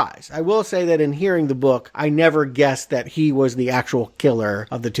surprise. I will say that in hearing the book, I never guessed that he was the actual killer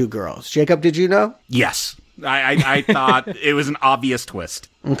of the two girls. Jacob, did you know? Yes. I thought it was an obvious twist.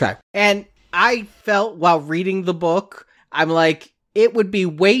 Okay. And I felt while reading the book, I'm like, it would be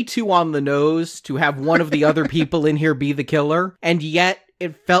way too on the nose to have one of the other people in here be the killer. And yet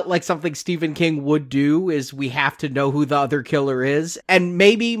it felt like something Stephen King would do is we have to know who the other killer is. And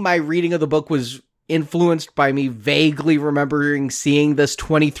maybe my reading of the book was influenced by me vaguely remembering seeing this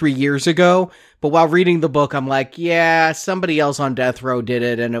 23 years ago. But while reading the book, I'm like, yeah, somebody else on death row did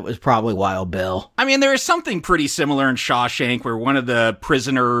it, and it was probably Wild Bill. I mean, there is something pretty similar in Shawshank where one of the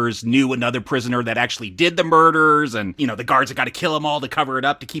prisoners knew another prisoner that actually did the murders, and, the guards have got to kill them all to cover it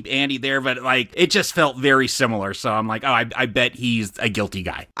up to keep Andy there, but, it just felt very similar, so I'm like, oh, I bet he's a guilty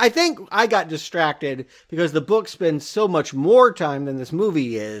guy. I think I got distracted because the book spends so much more time than this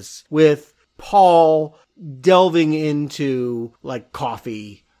movie is with Paul delving into,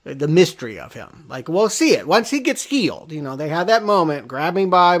 Coffee, the mystery of him. We'll see it. Once he gets healed, they have that moment, grab me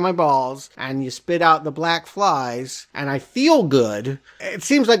by my balls, and you spit out the black flies, and I feel good. It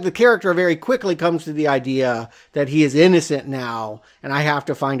seems like the character very quickly comes to the idea that he is innocent now, and I have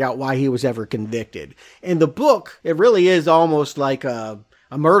to find out why he was ever convicted. In the book, it really is almost like a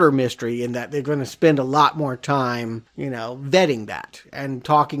a murder mystery in that they're going to spend a lot more time, vetting that and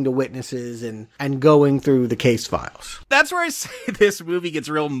talking to witnesses and going through the case files. That's where I say this movie gets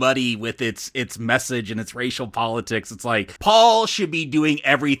real muddy with its message and its racial politics. It's like, Paul should be doing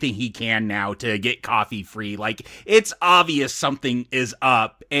everything he can now to get coffee free. Like, it's obvious something is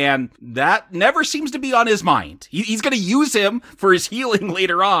up, and that never seems to be on his mind. He's going to use him for his healing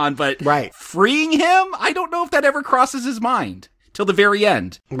later on, but freeing him, I don't know if that ever crosses his mind till the very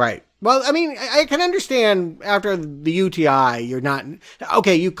end. Right. Well, I mean, I can understand after the UTI, you're not,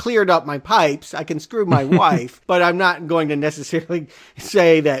 okay, you cleared up my pipes, I can screw my wife, but I'm not going to necessarily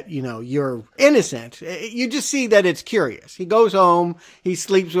say that, you're innocent. You just see that it's curious. He goes home, he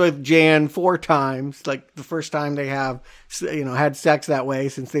sleeps with Jan 4 times, like the first time they have, had sex that way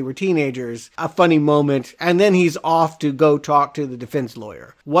since they were teenagers. A funny moment. And then he's off to go talk to the defense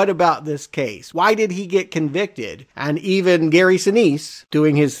lawyer. What about this case? Why did he get convicted? And even Gary Sinise,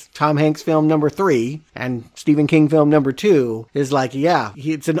 doing his Tom Hanks film number 3 and Stephen King film number 2, is like,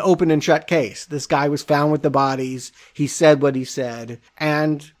 it's an open and shut case. This guy was found with the bodies. He said what he said.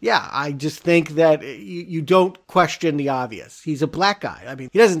 And I just think that you don't question the obvious. He's a black guy. I mean,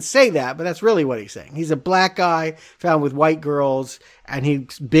 he doesn't say that, but that's really what he's saying. He's a black guy found with white girls, and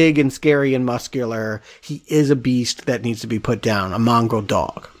he's big and scary and muscular. He is a beast that needs to be put down, a mongrel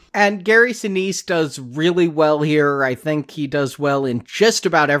dog. And Gary Sinise does really well here. I think he does well in just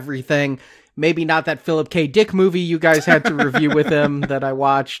about everything. Maybe not that Philip K. Dick movie you guys had to review with him that I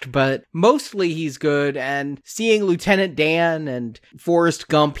watched, but mostly he's good. And seeing Lieutenant Dan and Forrest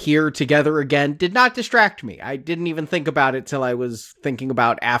Gump here together again did not distract me. I didn't even think about it till I was thinking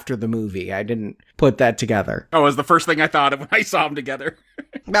about after the movie. I didn't put that together. Oh, it was the first thing I thought of when I saw them together.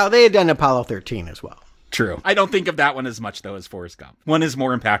 Well, they had done Apollo 13 as well. True. I don't think of that one as much, though, as Forrest Gump. One is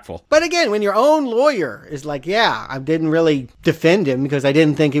more impactful. But again, when your own lawyer is like, I didn't really defend him because I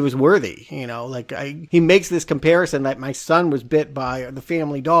didn't think he was worthy. He makes this comparison that my son was bit by the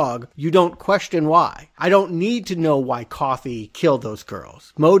family dog. You don't question why. I don't need to know why Coffee killed those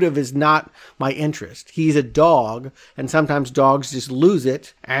girls. Motive is not my interest. He's a dog, and sometimes dogs just lose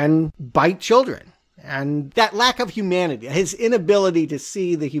it and bite children. And that lack of humanity, his inability to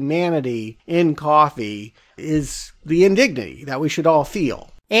see the humanity in Coffee, is the indignity that we should all feel.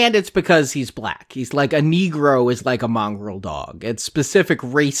 And it's because he's black. He's like a Negro is like a mongrel dog. It's specific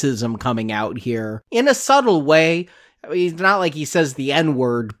racism coming out here in a subtle way. I mean, it's not like he says the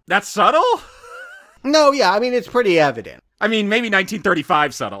N-word. That's subtle? No, it's pretty evident. I mean, maybe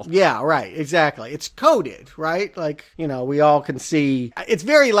 1935 subtle. Yeah, right, exactly. It's coded, right? We all can see. It's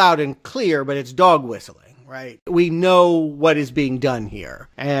very loud and clear, but it's dog whistling, right? We know what is being done here.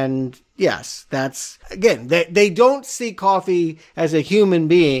 And yes, that's, again, they don't see Coffee as a human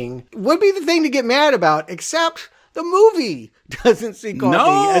being. Would be the thing to get mad about, except the movie doesn't see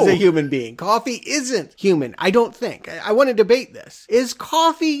Coffee as a human being. Coffee isn't human, I don't think. I want to debate this. Is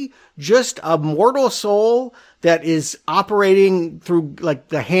Coffee just a mortal soul that is operating through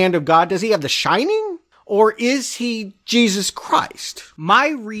the hand of God? Does he have the Shining? Or is he Jesus Christ? My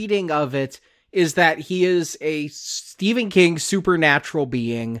reading of it is that he is a Stephen King supernatural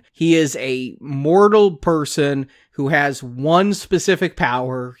being. He is a mortal person who has one specific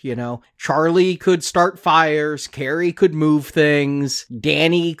power. Charlie could start fires, Carrie could move things,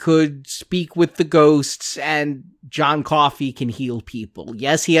 Danny could speak with the ghosts, and John Coffey can heal people.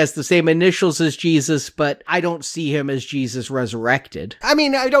 Yes, he has the same initials as Jesus, but I don't see him as Jesus resurrected. I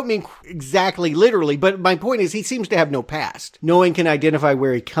mean, I don't mean exactly literally, but my point is he seems to have no past. No one can identify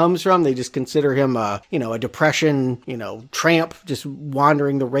where he comes from. They just consider him a depression, tramp, just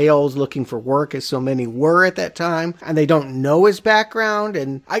wandering the rails looking for work, as so many were at that time. And they don't know his background.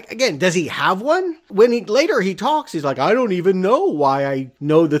 And again, does he have one? When later he talks, he's like, I don't even know why I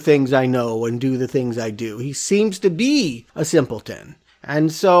know the things I know and do the things I do. He seems to be a simpleton.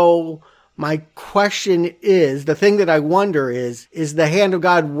 And so my question is, the thing that I wonder is the hand of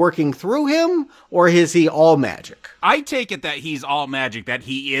God working through him, or is he all magic? I take it that he's all magic, that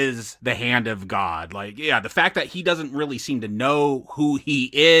he is the hand of God. The fact that he doesn't really seem to know who he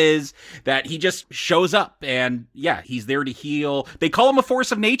is, that he just shows up and, he's there to heal. They call him a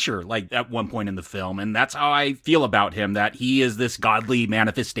force of nature, at one point in the film, and that's how I feel about him, that he is this godly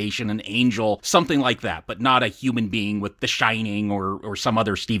manifestation, an angel, something like that, but not a human being with the Shining or some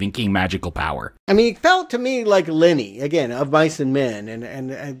other Stephen King magical power. I mean, it felt to me like Lenny, again, of Mice and Men,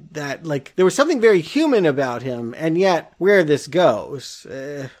 and that, there was something very human about him, and yet where this goes,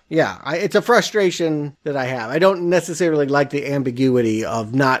 it's a frustration that I have. I don't necessarily like the ambiguity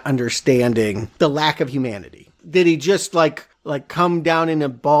of not understanding the lack of humanity. Did he just like come down in a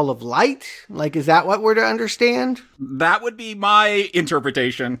ball of light? Like, is that what we're to understand? That would be my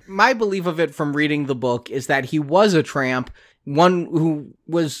interpretation. My belief of it from reading the book is that he was a tramp, one who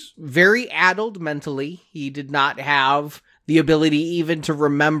was very addled mentally. He did not have the ability even to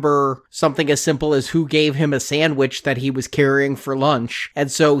remember something as simple as who gave him a sandwich that he was carrying for lunch. And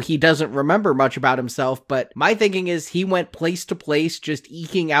so he doesn't remember much about himself, but my thinking is he went place to place just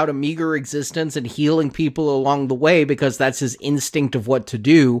eking out a meager existence and healing people along the way because that's his instinct of what to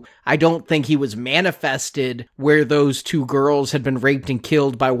do. I don't think he was manifested where those two girls had been raped and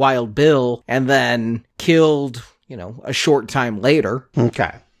killed by Wild Bill and then killed, a short time later.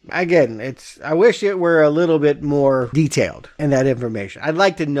 Okay. Again, I wish it were a little bit more detailed in that information. I'd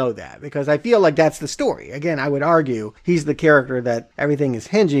like to know that because I feel like that's the story. Again, I would argue he's the character that everything is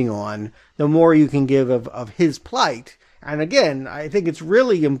hinging on. The more you can give of his plight. And again, I think it's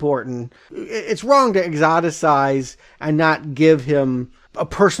really important. It's wrong to exoticize and not give him a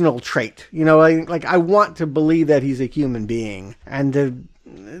personal trait. I want to believe that he's a human being. And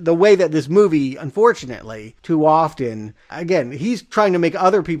the way that this movie, unfortunately, too often, again, he's trying to make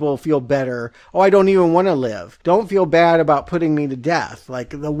other people feel better. Oh, I don't even want to live. Don't feel bad about putting me to death.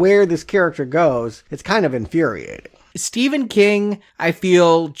 Like, where this character goes, it's kind of infuriating. Stephen King, I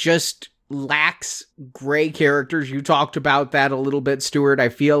feel, just lacks gray characters. You talked about that a little bit, Stuart. I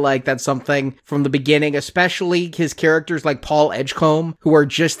feel like that's something from the beginning, especially his characters like Paul Edgecombe, who are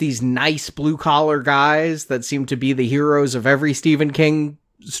just these nice blue-collar guys that seem to be the heroes of every Stephen King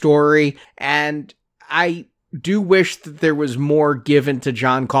story. And I do wish that there was more given to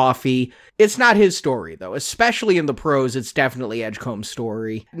John Coffey. It's not his story, though. Especially in the prose, it's definitely Edgecombe's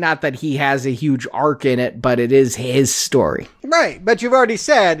story. Not that he has a huge arc in it, but it is his story. Right, but you've already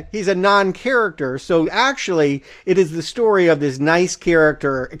said he's a non-character, so actually it is the story of this nice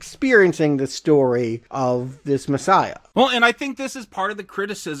character experiencing the story of this Messiah. Well, and I think this is part of the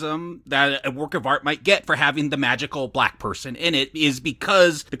criticism that a work of art might get for having the magical black person in it, is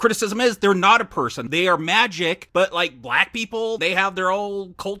because the criticism is they're not a person. They are magic, but like black people, they have their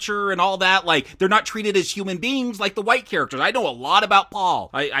own culture and all that. Like, they're not treated as human beings like the white characters. I know a lot about Paul.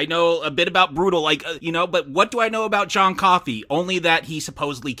 I know a bit about Brutal, but what do I know about John Coffey? Only that he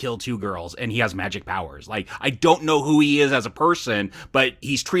supposedly killed two girls and he has magic powers. Like, I don't know who he is as a person, but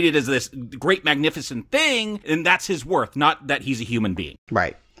he's treated as this great, magnificent thing, and that's his worth, not that he's a human being.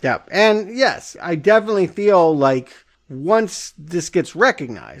 Right. Yeah. And yes, I definitely feel like once this gets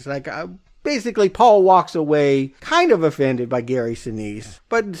recognized, basically, Paul walks away kind of offended by Gary Sinise,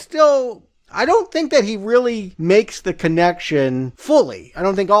 but still, I don't think that he really makes the connection fully. I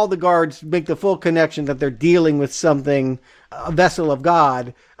don't think all the guards make the full connection that they're dealing with something, a vessel of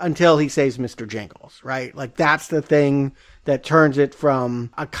God, until he saves Mr. Jingles, right? Like, that's the thing that turns it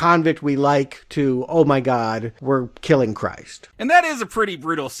from a convict we like to, oh my God, we're killing Christ. And that is a pretty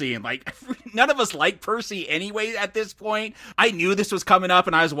brutal scene. Like, none of us like Percy anyway at this point. I knew this was coming up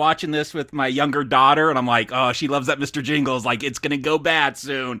and I was watching this with my younger daughter and I'm like, oh, she loves that Mr. Jingles. Like, it's going to go bad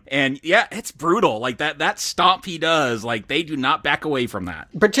soon. And yeah, it's brutal. Like, that stomp he does, like, they do not back away from that.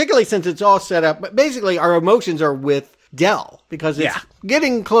 Particularly since it's all set up. But basically, our emotions are with Dell, because it's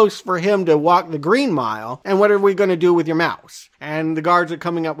getting close for him to walk the Green Mile, and what are we going to do with your mouse? And the guards are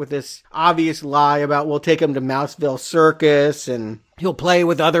coming up with this obvious lie about we'll take him to Mouseville Circus, and he'll play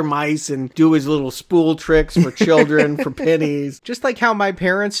with other mice and do his little spool tricks for children for pennies. Just like how my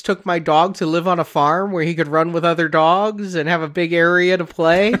parents took my dog to live on a farm where he could run with other dogs and have a big area to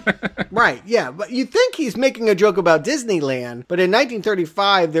play. Right, yeah. But you think he's making a joke about Disneyland, but in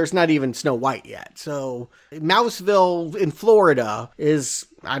 1935, there's not even Snow White yet. So Mouseville in Florida is,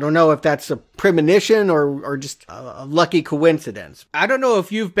 I don't know if that's a premonition or just a lucky coincidence. I don't know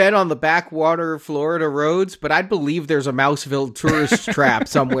if you've been on the backwater Florida roads, but I'd believe there's a Mouseville tourist trap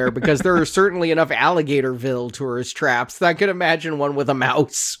somewhere, because there are certainly enough Alligatorville tourist traps that I could imagine one with a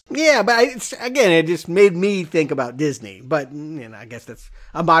mouse. Yeah, but it just made me think about Disney. But I guess that's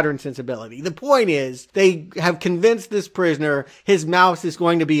a modern sensibility. The point is, they have convinced this prisoner his mouse is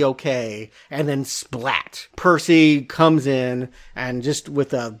going to be okay, and then splat. Percy comes in and just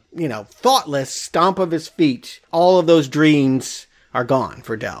with a, thoughtless stomp of his feet, all of those dreams are gone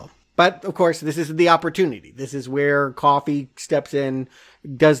for Dell. But, of course, this is the opportunity. This is where Coffey steps in,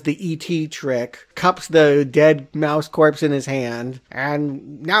 does the E.T. trick, cups the dead mouse corpse in his hand,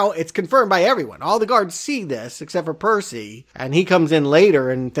 and now it's confirmed by everyone. All the guards see this, except for Percy, and he comes in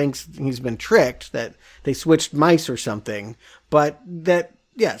later and thinks he's been tricked, that they switched mice or something, but that,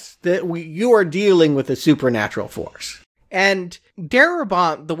 yes, you are dealing with a supernatural force. And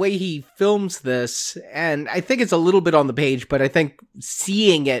Darabont, the way he films this, and I think it's a little bit on the page, but I think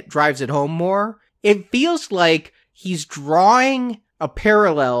seeing it drives it home more. It feels like he's drawing a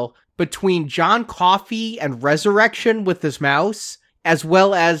parallel between John Coffey and Resurrection with this mouse, as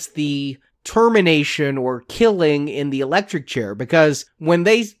well as the termination or killing in the electric chair, because when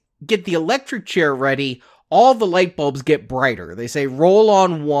they get the electric chair ready, all the light bulbs get brighter. They say roll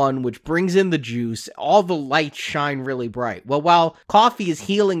on one, which brings in the juice. All the lights shine really bright. Well, while Coffey is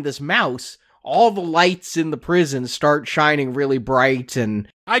healing this mouse, all the lights in the prison start shining really bright, and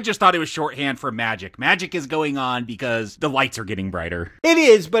I just thought it was shorthand for magic. Magic is going on because the lights are getting brighter. It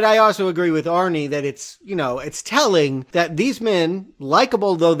is, but I also agree with Arnie that it's telling that these men,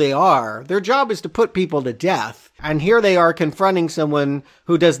 likable though they are, their job is to put people to death. And here they are confronting someone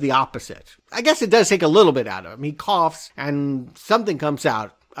who does the opposite. I guess it does take a little bit out of him. He coughs and something comes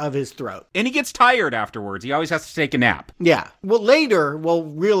out of his throat. And he gets tired afterwards. He always has to take a nap. Yeah. Well, later we'll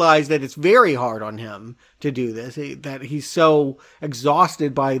realize that it's very hard on him to do this, that he's so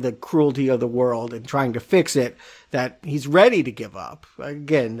exhausted by the cruelty of the world and trying to fix it that he's ready to give up.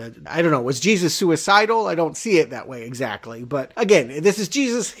 Again, I don't know, was Jesus suicidal? I don't see it that way exactly. But again, this is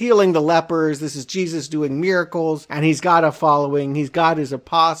Jesus healing the lepers. This is Jesus doing miracles, and he's got a following. He's got his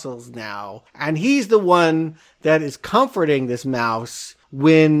apostles now. And he's the one that is comforting this mouse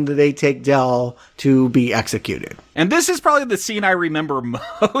when they take Del to be executed. And this is probably the scene I remember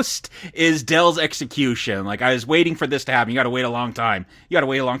most, is Del's execution. Like, I was waiting for this to happen. You gotta wait a long time. You gotta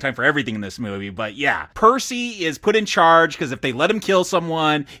wait a long time for everything in this movie. But yeah, Percy is put in charge because if they let him kill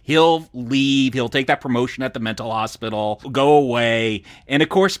someone, he'll leave. He'll take that promotion at the mental hospital, go away. And of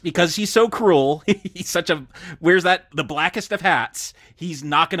course, because he's so cruel, he's such a, wears the blackest of hats, he's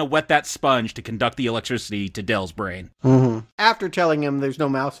not gonna wet that sponge to conduct the electricity to Del's brain. Mm-hmm. After telling him there's no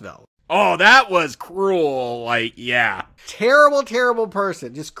mouse valve. Oh, that was cruel. Like, yeah. Terrible, terrible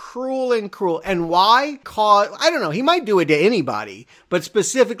person. Just cruel and cruel. And why? I don't know. He might do it to anybody, but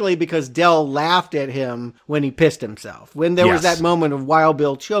specifically because Del laughed at him when he pissed himself. When there was that moment of Wild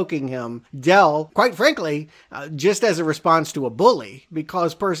Bill choking him, Del, quite frankly, just as a response to a bully,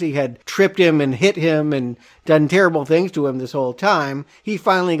 because Percy had tripped him and hit him and done terrible things to him this whole time, he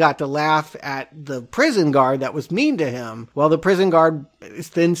finally got to laugh at the prison guard that was mean to him. Well, the prison guard is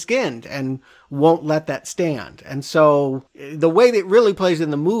thin-skinned and won't let that stand. And so the way that it really plays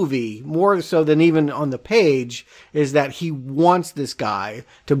in the movie, more so than even on the page, is that he wants this guy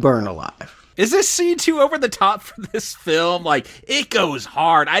to burn alive. Is this scene too over the top for this film? Like, it goes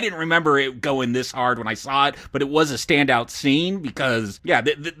hard. I didn't remember it going this hard when I saw it, but it was a standout scene because, yeah,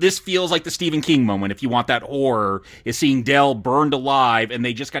 this feels like the Stephen King moment. If you want that horror, is seeing Del burned alive, and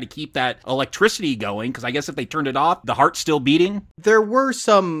they just got to keep that electricity going, because I guess if they turned it off, the heart's still beating. There were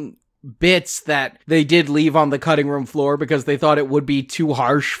some bits that they did leave on the cutting room floor because they thought it would be too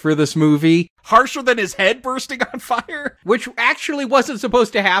harsh for this movie. Harsher than his head bursting on fire? Which actually wasn't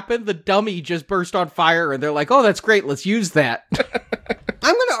supposed to happen. The dummy just burst on fire, and they're like, oh, that's great, let's use that.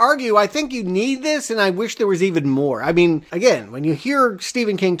 I'm going to argue, I think you need this, and I wish there was even more. I mean, again, when you hear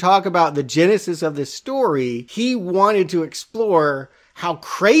Stephen King talk about the genesis of this story, he wanted to explore how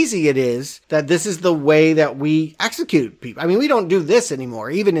crazy it is that this is the way that we execute people. I mean, we don't do this anymore.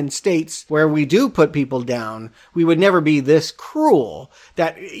 Even in states where we do put people down, we would never be this cruel.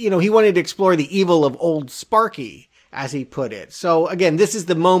 That, he wanted to explore the evil of old Sparky, as he put it. So again, this is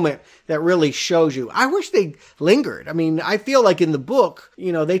the moment that really shows you. I wish they lingered. I mean, I feel like in the book,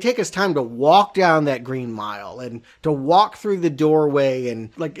 they take us time to walk down that Green Mile and to walk through the doorway.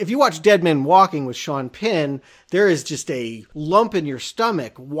 And like, if you watch Dead Men Walking with Sean Penn, there is just a lump in your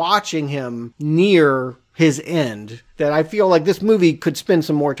stomach watching him near his end that I feel like this movie could spend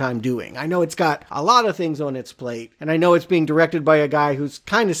some more time doing. I know it's got a lot of things on its plate, and I know it's being directed by a guy who's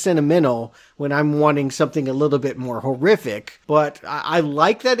kind of sentimental when I'm wanting something a little bit more horrific, but I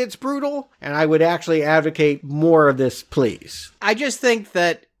like that it's brutal, and I would actually advocate more of this, please. I just think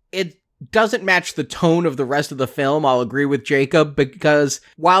that it doesn't match the tone of the rest of the film. I'll agree with Jacob, because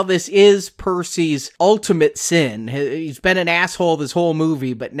while this is Percy's ultimate sin, he's been an asshole this whole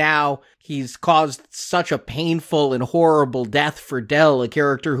movie, but now he's caused such a painful and horrible death for Del, a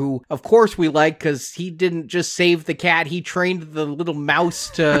character who, of course, we like because he didn't just save the cat, he trained the little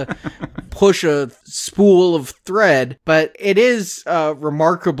mouse to push a spool of thread. But it is a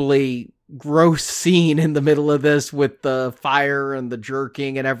remarkably gross scene in the middle of this with the fire and the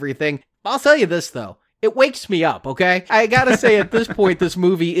jerking and everything. I'll tell you this, though. It wakes me up, okay? I gotta say, at this point, this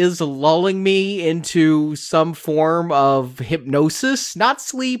movie is lulling me into some form of hypnosis. Not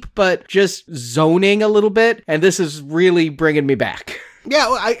sleep, but just zoning a little bit. And this is really bringing me back. Yeah,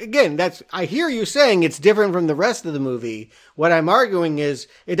 well, I hear you saying it's different from the rest of the movie. What I'm arguing is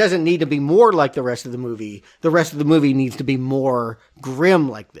it doesn't need to be more like the rest of the movie. The rest of the movie needs to be more grim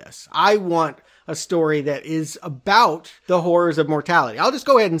like this. I want a story that is about the horrors of mortality. I'll just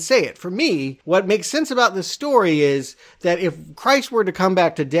go ahead and say it. For me, what makes sense about this story is that if Christ were to come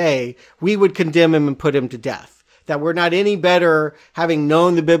back today, we would condemn him and put him to death. That we're not any better having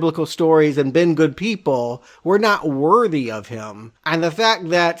known the biblical stories and been good people. We're not worthy of him. And the fact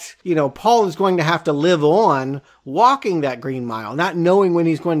that, Paul is going to have to live on walking that green mile, not knowing when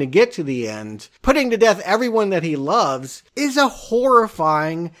he's going to get to the end, putting to death everyone that he loves, is a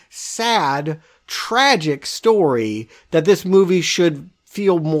horrifying, sad, tragic story that this movie should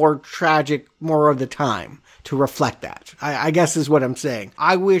feel more tragic more of the time to reflect that. I guess is what I'm saying.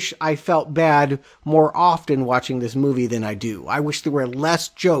 I wish I felt bad more often watching this movie than I do. I wish there were less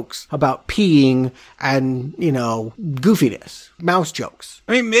jokes about peeing and, goofiness. Mouse jokes.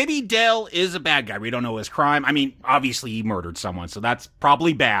 I mean, maybe Dell is a bad guy. We don't know his crime. I mean, obviously he murdered someone, so that's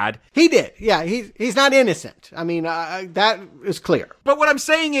probably bad. He did. Yeah, he's not innocent. I mean, that is clear. But what I'm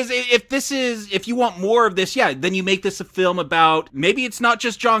saying is, if you want more of this, then you make this a film about, maybe it's not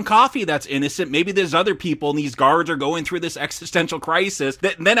just John Coffey that's innocent. Maybe there's other people and these guards are going through this existential crisis.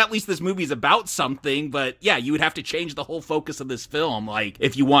 Then at least this movie's about something. But yeah, you would have to change the whole focus of this film. Like,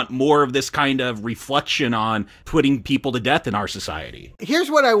 if you want more of this kind of reflection on putting people to death in our society. Here's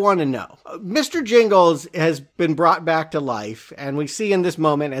what I want to know. Mr. Jingles has been brought back to life, and we see in this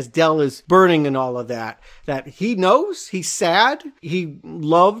moment as Dell is burning and all of that he knows, he's sad, he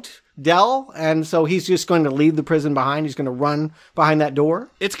loved Dell, and so he's just going to leave the prison behind. He's going to run behind that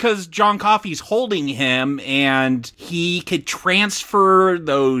door. It's because John Coffey's holding him, and he could transfer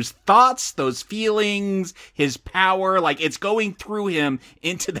those thoughts, those feelings, his power, like it's going through him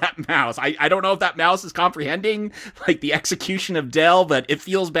into that mouse. I don't know if that mouse is comprehending like the execution of Dell, but it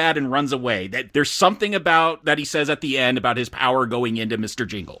feels bad and runs away. That there's something about that he says at the end about his power going into Mr.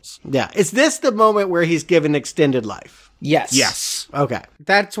 Jingles. Yeah. Is this the moment where he's given extended life? Yes. Yes. Okay.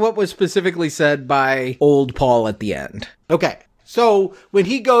 That's what was specifically said by old Paul at the end. Okay. So when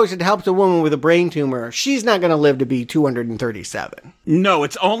he goes and helps a woman with a brain tumor, she's not going to live to be 237. No,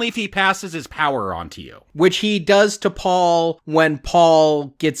 it's only if he passes his power on to you. Which he does to Paul when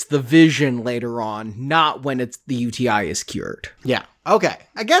Paul gets the vision later on, not when the UTI is cured. Yeah. Okay.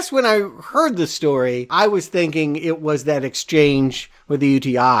 I guess when I heard the story, I was thinking it was that exchange with the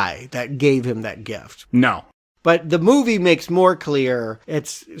UTI that gave him that gift. No. But the movie makes more clear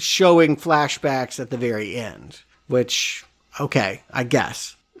it's showing flashbacks at the very end, which, okay, I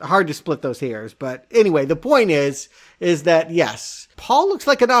guess. Hard to split those hairs. But anyway, the point is that, yes, Paul looks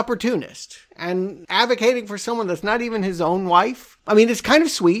like an opportunist and advocating for someone that's not even his own wife. I mean, it's kind of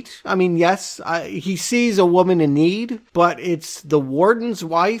sweet. I mean, yes, he sees a woman in need, but it's the warden's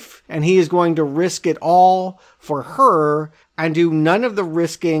wife, and he is going to risk it all for her and do none of the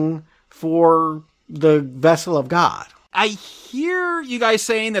risking for the vessel of God. I hear you guys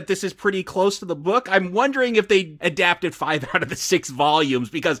saying that this is pretty close to the book. I'm wondering if they adapted 5 out of the 6 volumes,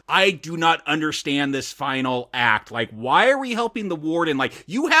 because I do not understand this final act. Like, why are we helping the warden? Like,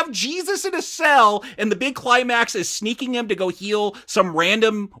 you have Jesus in a cell, and the big climax is sneaking him to go heal some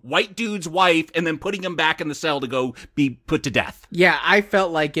random white dude's wife, and then putting him back in the cell to go be put to death. Yeah, I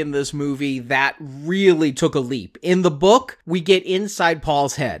felt like in this movie, that really took a leap. In the book, we get inside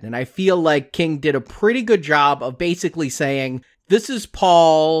Paul's head, and I feel like King did a pretty good job of basically saying, this is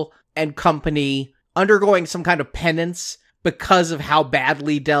Paul and company undergoing some kind of penance because of how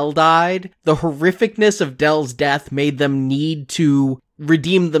badly Dell died. The horrificness of Dell's death made them need to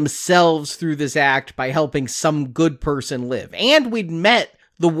redeem themselves through this act by helping some good person live. And we'd met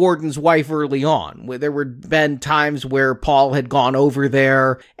the warden's wife early on, where there had been times where Paul had gone over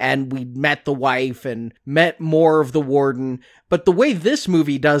there and we met the wife and met more of the warden. But the way this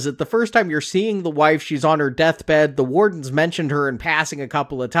movie does it, the first time you're seeing the wife, she's on her deathbed, the warden's mentioned her in passing a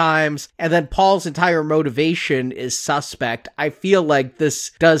couple of times, and then Paul's entire motivation is suspect. I feel like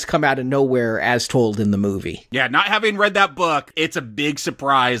this does come out of nowhere as told in the movie. Yeah, not having read that book, it's a big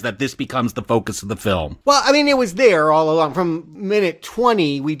surprise that this becomes the focus of the film. Well, I mean, it was there all along. From minute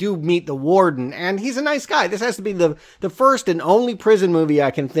 20, we do meet the warden, and he's a nice guy. This has to be the first and only prison movie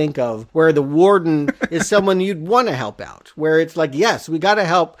I can think of where the warden is someone you'd want to help out, where it's like, yes, we got to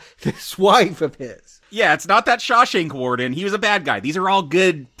help this wife of his. Yeah, it's not that Shawshank warden. He was a bad guy. These are all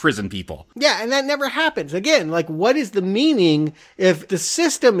good prison people. Yeah, and that never happens. Again, like, what is the meaning if the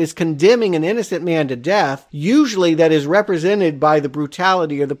system is condemning an innocent man to death? Usually that is represented by the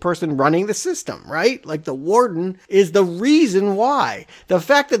brutality of the person running the system, right? Like, the warden is the reason why. The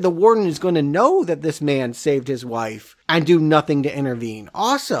fact that the warden is going to know that this man saved his wife and do nothing to intervene.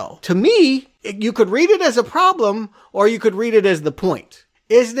 Also, to me, you could read it as a problem or you could read it as the point.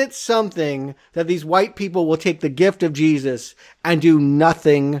 Isn't it something that these white people will take the gift of Jesus and do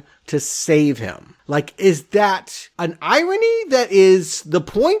nothing to save him? Like, is that an irony that is the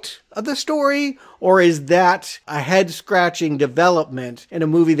point of the story? Or is that a head-scratching development in a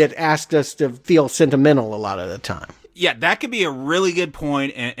movie that asks us to feel sentimental a lot of the time? Yeah, that could be a really good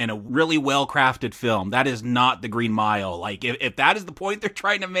point and a really well-crafted film. That is not The Green Mile. Like, if that is the point they're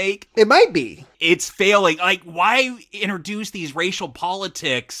trying to make... It might be. It's failing. Like, why introduce these racial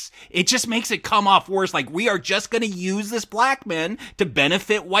politics? It just makes it come off worse. Like, we are just going to use this black man to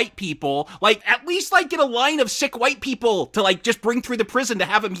benefit white people. Like, at least, like, get a line of sick white people to, like, just bring through the prison to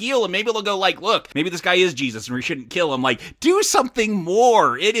have him heal. And maybe they'll go, like, look, maybe this guy is Jesus and we shouldn't kill him. Like, do something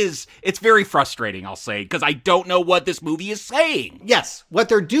more. It's very frustrating, I'll say, because I don't know what this movie is saying. Yes, what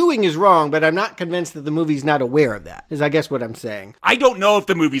they're doing is wrong, but I'm not convinced that the movie's not aware of that, is I guess what I'm saying. I don't know if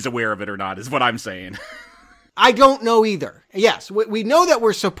the movie's aware of it or not, is what I'm saying. I don't know either. Yes, we know that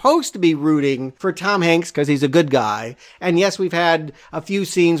we're supposed to be rooting for Tom Hanks because he's a good guy. And yes, we've had a few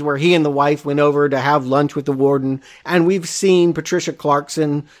scenes where he and the wife went over to have lunch with the warden. And we've seen Patricia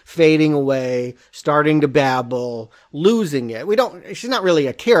Clarkson fading away, starting to babble, losing it. She's not really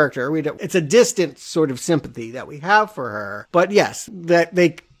a character. It's a distant sort of sympathy that we have for her. But yes, that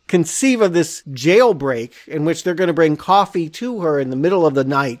they conceive of this jailbreak in which they're going to bring coffee to her in the middle of the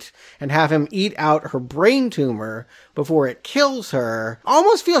night and have him eat out her brain tumor before it kills her,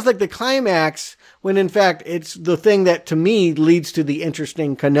 almost feels like the climax when in fact it's the thing that to me leads to the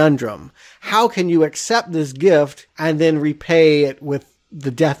interesting conundrum. How can you accept this gift and then repay it with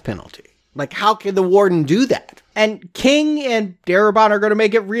the death penalty? Like, how can the warden do that? And King and Darabont are going to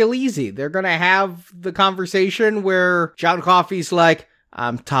make it real easy. They're going to have the conversation where John Coffey's like,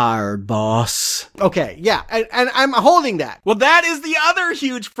 I'm tired, boss. Okay, yeah, and I'm holding that. Well, that is the other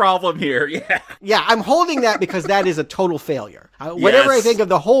huge problem here, yeah. Yeah, I'm holding that because that is a total failure. Whatever I think of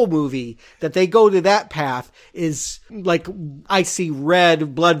the whole movie, that they go to that path is like, I see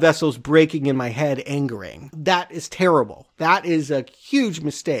red blood vessels breaking in my head, angering. That is terrible. That is a huge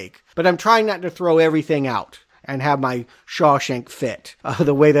mistake. But I'm trying not to throw everything out and have my Shawshank fit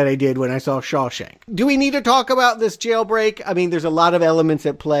the way that I did when I saw Shawshank. Do we need to talk about this jailbreak? I mean, there's a lot of elements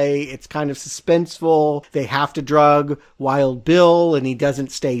at play. It's kind of suspenseful. They have to drug Wild Bill and he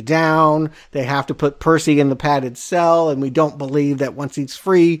doesn't stay down. They have to put Percy in the padded cell and we don't believe that once he's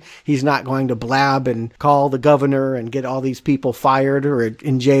free, he's not going to blab and call the governor and get all these people fired or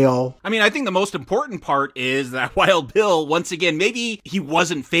in jail. I mean, I think the most important part is that Wild Bill, once again, maybe he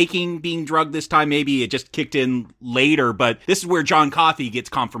wasn't faking being drugged this time. Maybe it just kicked in later, but this is where John Coffey gets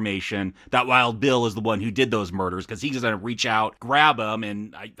confirmation that Wild Bill is the one who did those murders, because he's going to reach out, grab him,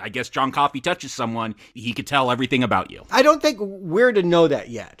 and I guess John Coffey touches someone, he could tell everything about you. I don't think we're to know that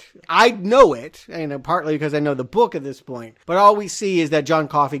yet. I know it, and partly because I know the book at this point, but all we see is that John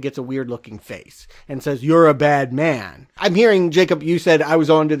Coffey gets a weird-looking face and says, "You're a bad man." I'm hearing, Jacob, you said I was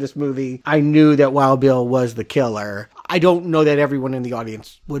on to this movie. I knew that Wild Bill was the killer. I don't know that everyone in the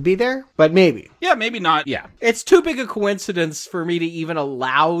audience would be there, but maybe. Yeah, maybe not. Yeah. It's too big a coincidence for me to even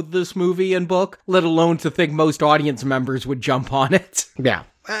allow this movie and book, let alone to think most audience members would jump on it. Yeah.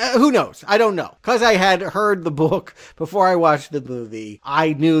 Who knows? I don't know. Because I had heard the book before I watched the movie.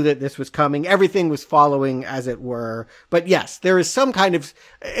 I knew that this was coming. Everything was following, as it were. But yes, there is some kind of,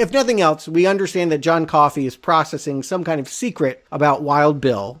 if nothing else, we understand that John Coffey is processing some kind of secret about Wild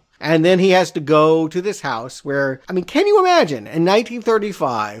Bill. And then he has to go to this house where, I mean, can you imagine in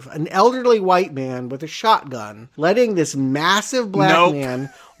 1935, an elderly white man with a shotgun letting this massive black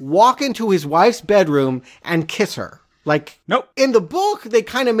man walk into his wife's bedroom and kiss her? Like, nope. In the book, they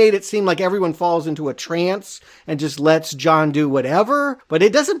kind of made it seem like everyone falls into a trance and just lets John do whatever, but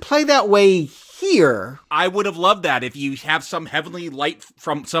it doesn't play that way here. I would have loved that if you have some heavenly light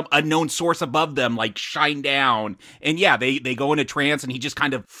from some unknown source above them, like shine down. And yeah, they go into trance and he just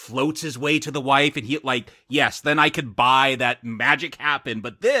kind of floats his way to the wife and he like, yes, then I could buy that magic happen.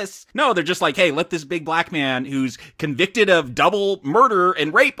 But this, no, they're just like, hey, let this big black man who's convicted of double murder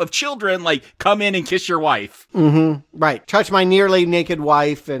and rape of children, like come in and kiss your wife. Mm-hmm. Right. Touch my nearly naked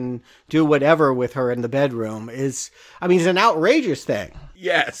wife and do whatever with her in the bedroom is, I mean, it's an outrageous thing.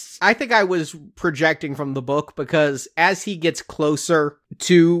 Yes. I think I was projecting from the book because as he gets closer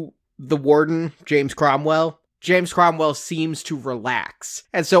to the warden, James Cromwell seems to relax.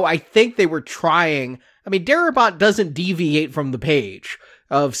 And so I think they were trying, Darabont doesn't deviate from the page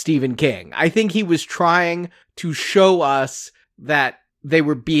of Stephen King. I think he was trying to show us that they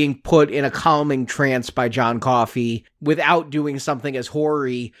were being put in a calming trance by John Coffey without doing something as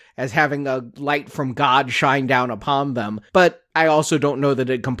hoary as having a light from God shine down upon them. But I also don't know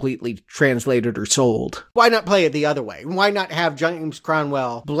that it completely translated or sold. Why not play it the other way? Why not have James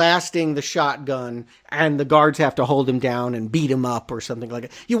Cromwell blasting the shotgun and the guards have to hold him down and beat him up or something like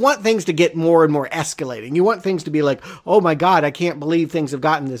that? You want things to get more and more escalating. You want things to be like, oh my God, I can't believe things have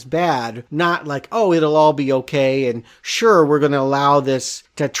gotten this bad. Not like, oh, it'll all be okay. And sure, we're going to allow this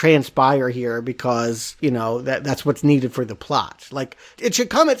to transpire here because, that's what's needed for the plot. Like, it should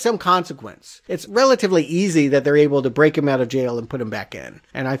come at some consequence. It's relatively easy that they're able to break him out of jail and put him back in.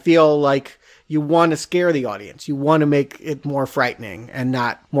 And I feel like you want to scare the audience. You want to make it more frightening and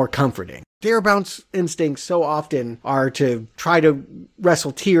not more comforting. Darabont's instincts so often are to try to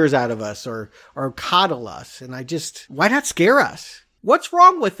wrestle tears out of us or coddle us. And why not scare us? What's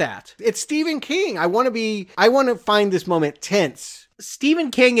wrong with that? It's Stephen King. I want to find this moment tense.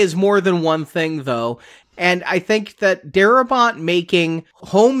 Stephen King is more than one thing, though. And I think that Darabont making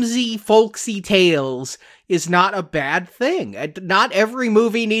homesy, folksy tales is not a bad thing. Not every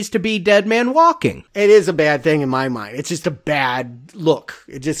movie needs to be Dead Man Walking. It is a bad thing in my mind. It's just a bad look.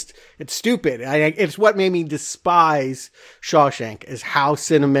 It's stupid. It's what made me despise Shawshank, is how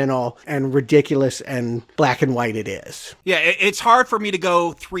sentimental and ridiculous and black and white it is. Yeah, it's hard for me to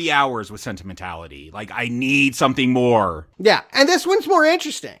go 3 hours with sentimentality. Like, I need something more. Yeah, and this one's more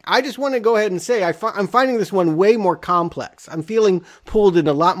interesting. I just want to go ahead and say I'm finding this one way more complex. I'm feeling pulled in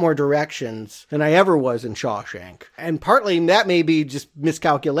a lot more directions than I ever was in Shawshank. And partly that may be just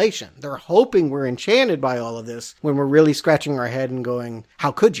miscalculation. They're hoping we're enchanted by all of this when we're really scratching our head and going,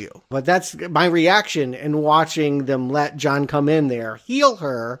 how could you? But that's my reaction in watching them let John come in there, heal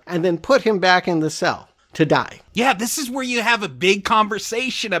her, and then put him back in the cell to die. Yeah, this is where you have a big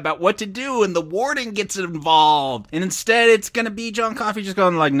conversation about what to do, and the warden gets involved. And instead, it's going to be John Coffey just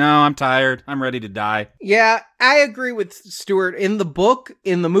going like, no, I'm tired. I'm ready to die. Yeah, I agree with Stuart. In the book,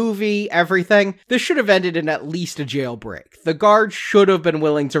 in the movie, everything, this should have ended in at least a jailbreak. The guards should have been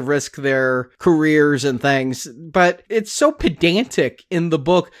willing to risk their careers and things, but it's so pedantic in the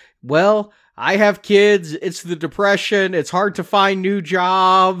book. Well, I have kids, it's the Depression, it's hard to find new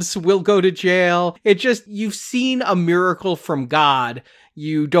jobs, we'll go to jail. You've seen a miracle from God.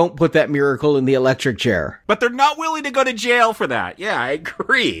 You don't put that miracle in the electric chair. But they're not willing to go to jail for that. Yeah, I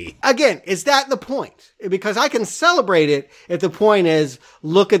agree. Again, is that the point? Because I can celebrate it if the point is,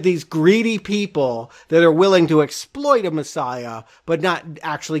 look at these greedy people that are willing to exploit a Messiah, but not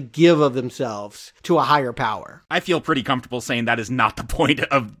actually give of themselves to a higher power. I feel pretty comfortable saying that is not the point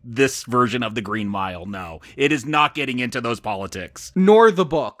of this version of the Green Mile. No, it is not getting into those politics. Nor the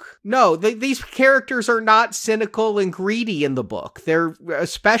book. No, these characters are not cynical and greedy in the book. They're,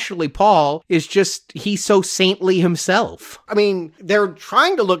 especially Paul, he's so saintly himself. I mean, they're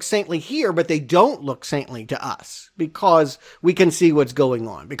trying to look saintly here, but they don't look saintly to us because we can see what's going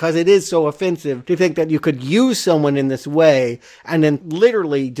on, because it is so offensive to think that you could use someone in this way and then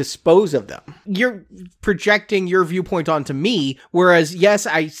literally dispose of them. You're projecting your viewpoint onto me, whereas, yes,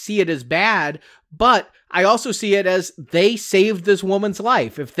 I see it as bad, but I also see it as they saved this woman's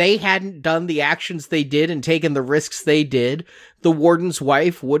life. If they hadn't done the actions they did and taken the risks they did, the warden's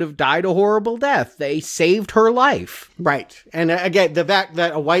wife would have died a horrible death. They saved her life. Right. And again, the fact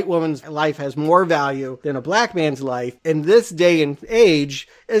that a white woman's life has more value than a black man's life in this day and age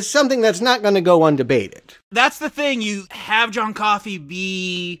is something that's not going to go undebated. That's the thing. You have John Coffey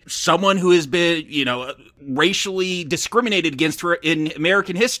be someone who has been, racially discriminated against in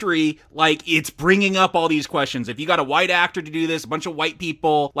American history. Like, it's bringing up all these questions. If you got a white actor to do this, a bunch of white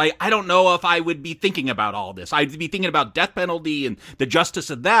people, like, I don't know if I would be thinking about all this. I'd be thinking about death penalty and the justice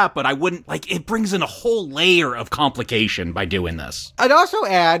of that, but I wouldn't, it brings in a whole layer of complication by doing this. I'd also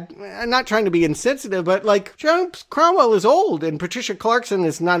add, I'm not trying to be insensitive, but James Cromwell is old and Patricia Clarkson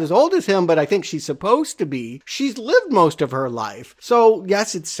is not as old as him, but I think she's supposed to be. She's lived most of her life. So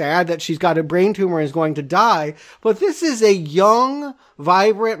yes, it's sad that she's got a brain tumor and is going to die, but this is a young,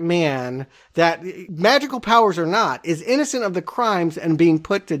 vibrant man that, magical powers or not, is innocent of the crimes and being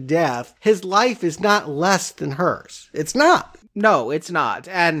put to death. His life is not less than hers. It's not. No, it's not.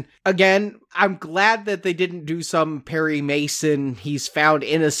 And again, I'm glad that they didn't do some Perry Mason, he's found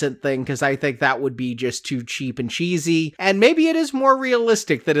innocent thing, because I think that would be just too cheap and cheesy. And maybe it is more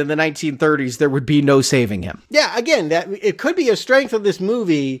realistic that in the 1930s there would be no saving him. Yeah, again, that it could be a strength of this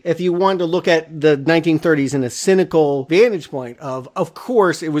movie if you wanted to look at the 1930s in a cynical vantage point of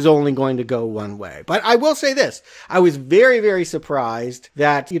course, it was only going to go one way. But I will say this, I was very, very surprised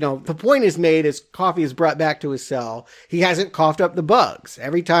that, the point is made as Coffee is brought back to his cell, he hasn't coughed up the bugs.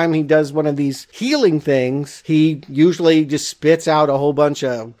 Every time he does one of these healing things, he usually just spits out a whole bunch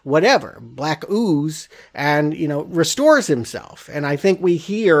of whatever, black ooze, and, restores himself. And I think we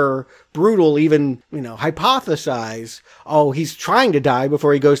hear Brutal even, hypothesize, oh, he's trying to die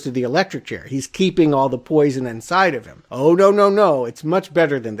before he goes to the electric chair. He's keeping all the poison inside of him. Oh, no. It's much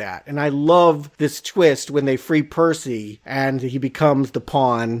better than that. And I love this twist when they free Percy and he becomes the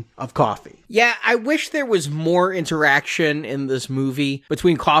pawn of Coffee. Yeah, I wish there was more interaction in this movie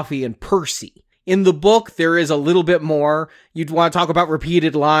between Coffee and Percy. In the book, there is a little bit more. You'd want to talk about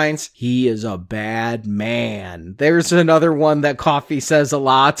repeated lines. He is a bad man. There's another one that Coffee says a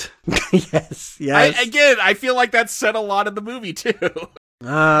lot. Yes. I feel like that said a lot in the movie, too.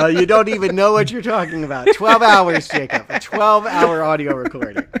 You don't even know what you're talking about. 12 hours, Jacob. A 12-hour audio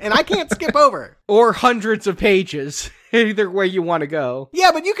recording. And I can't skip over. Or hundreds of pages. Either way you want to go.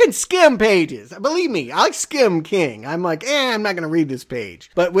 Yeah, but you can skim pages. Believe me, I skim King. I'm like, I'm not going to read this page.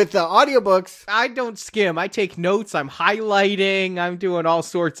 But with the audiobooks, I don't skim. I take notes. I'm highlighting. I'm doing all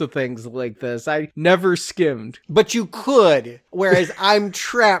sorts of things like this. I never skimmed. But you could, whereas I'm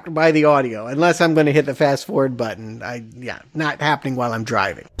trapped by the audio. Unless I'm going to hit the fast forward button. Not happening while I'm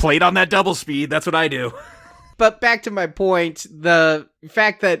driving. Played on that double speed. That's what I do. But back to my point, the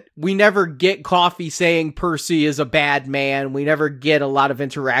fact that we never get Coffee saying Percy is a bad man, we never get a lot of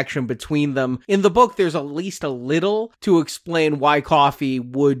interaction between them. In the book, there's at least a little to explain why Coffee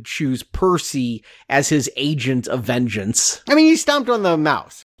would choose Percy as his agent of vengeance. I mean, he stomped on the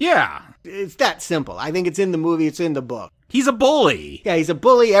mouse. Yeah. It's that simple. I think it's in the movie, it's in the book. He's a bully. Yeah, he's a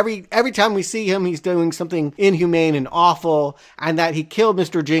bully. Every time we see him, he's doing something inhumane and awful, and that he killed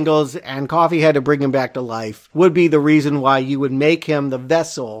Mr. Jingles and Coffee had to bring him back to life would be the reason why you would make him the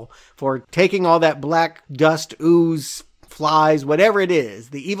vessel for taking all that black dust, ooze, flies, whatever it is,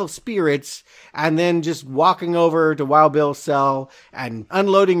 the evil spirits, and then just walking over to Wild Bill's cell and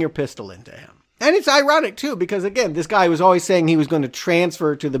unloading your pistol into him. And it's ironic, too, because, again, this guy was always saying he was going to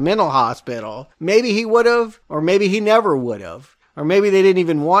transfer to the mental hospital. Maybe he would have, or maybe he never would have, or maybe they didn't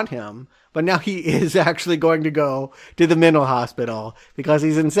even want him. But now he is actually going to go to the mental hospital because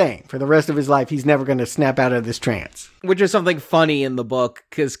he's insane. For the rest of his life, he's never going to snap out of this trance. Which is something funny in the book,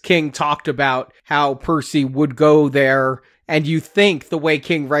 because King talked about how Percy would go there. And you think the way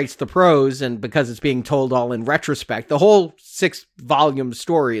King writes the prose, and because it's being told all in retrospect, the whole 6-volume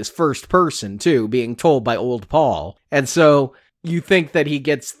story is first person, too, being told by old Paul. And so you think that he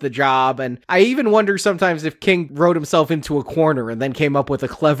gets the job. And I even wonder sometimes if King wrote himself into a corner and then came up with a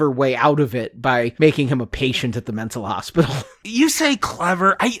clever way out of it by making him a patient at the mental hospital. You say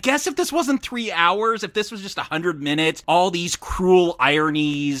clever. I guess if this wasn't 3 hours, if this was just 100 minutes, all these cruel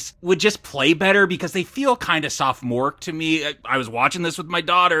ironies would just play better because they feel kind of sophomoric to me. I was watching this with my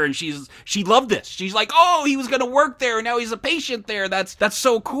daughter and she loved this. She's like, oh, he was going to work there and now he's a patient there. That's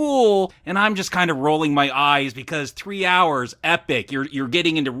so cool. And I'm just kind of rolling my eyes because 3 hours, epic. You're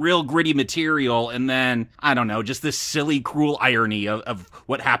getting into real gritty material, and then, I don't know, just this silly, cruel irony of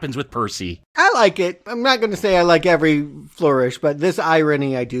what happens with Percy. I like it. I'm not going to say I like every flourish, but this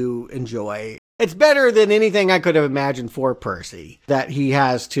irony I do enjoy. It's better than anything I could have imagined for Percy, that he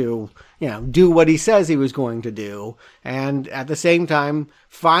has to, do what he says he was going to do, and at the same time,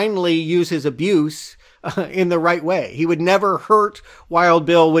 finally use his abuse in the right way. He would never hurt Wild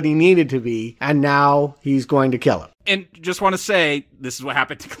Bill when he needed to be, and now he's going to kill him. And just want to say, this is what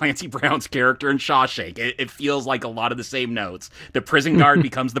happened to Clancy Brown's character in Shawshank. It feels like a lot of the same notes. The prison guard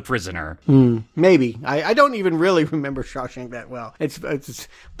becomes the prisoner. Maybe. I don't even really remember Shawshank that well. It's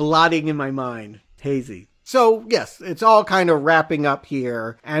blotting in my mind. Hazy. So, yes, it's all kind of wrapping up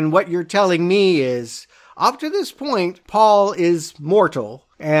here. And what you're telling me is, up to this point, Paul is mortal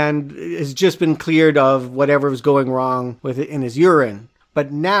and has just been cleared of whatever was going wrong with it in his urine.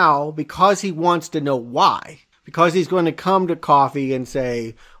 But now, because he wants to know why, because he's going to come to Coffee and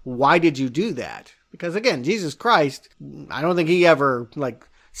say, why did you do that? Because again, Jesus Christ, I don't think he ever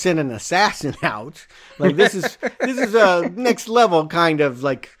sent an assassin out. This is a next level kind of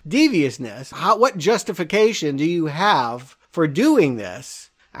deviousness. What justification do you have for doing this?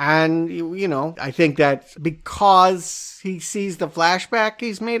 And, I think that because he sees the flashback,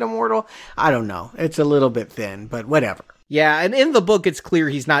 he's made immortal. I don't know. It's a little bit thin, but whatever. Yeah, and in the book, it's clear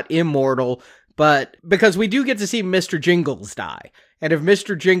he's not immortal, but because we do get to see Mr. Jingles die. And if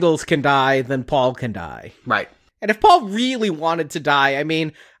Mr. Jingles can die, then Paul can die. Right. And if Paul really wanted to die, I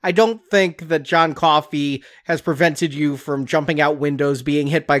mean, I don't think that John Coffey has prevented you from jumping out windows, being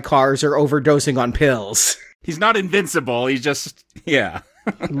hit by cars, or overdosing on pills. He's not invincible. He's just, yeah.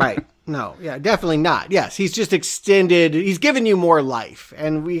 Right. No, yeah, definitely not. Yes, he's just extended, he's given you more life.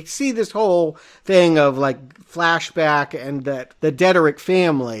 And we see this whole thing of like flashback and that the Dederick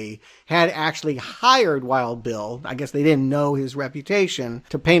family had actually hired Wild Bill. I guess they didn't know his reputation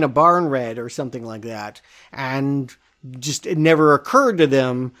to paint a barn red or something like that. And just it never occurred to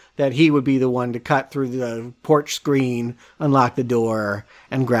them that he would be the one to cut through the porch screen, unlock the door,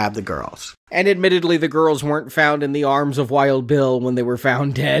 and grab the girls. And admittedly, the girls weren't found in the arms of Wild Bill when they were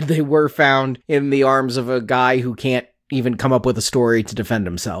found dead. They were found in the arms of a guy who can't even come up with a story to defend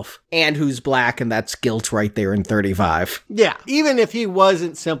himself. And who's black, and that's guilt right there in 35. Yeah, even if he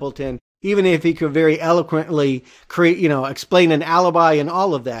wasn't simpleton, even if he could very eloquently explain an alibi and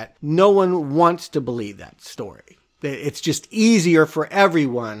all of that, no one wants to believe that story. It's just easier for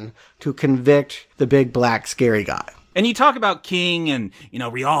everyone to convict the big black scary guy. And you talk about King and,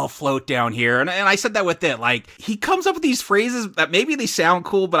 we all float down here. And I said that with it. Like, he comes up with these phrases that maybe they sound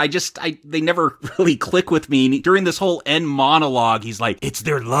cool, but they never really click with me. During this whole end monologue, he's like, it's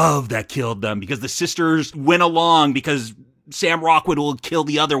their love that killed them because the sisters went along because Sam Rockwood will kill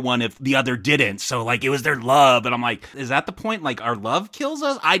the other one if the other didn't. So, like, it was their love. And I'm like, is that the point? Like, our love kills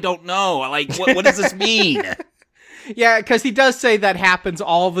us? I don't know. Like, what does this mean? Yeah, because he does say that happens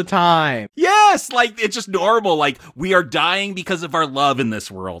all the time. Yes, like, it's just normal. Like, we are dying because of our love in this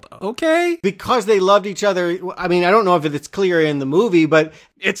world. Okay. Because they loved each other. I mean, I don't know if it's clear in the movie, but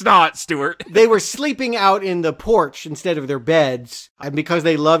it's not, Stuart. They were sleeping out in the porch instead of their beds. And because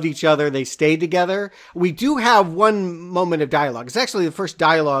they loved each other, they stayed together. We do have one moment of dialogue. It's actually the first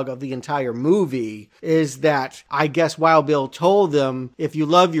dialogue of the entire movie, is that I guess Wild Bill told them, if you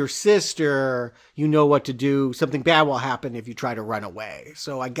love your sister, you know what to do. Something bad will happen if you try to run away.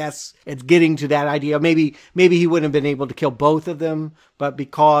 So I guess it's getting to that idea. Maybe he wouldn't have been able to kill both of them, but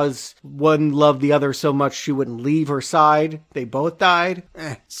because one loved the other so much she wouldn't leave her side, they both died.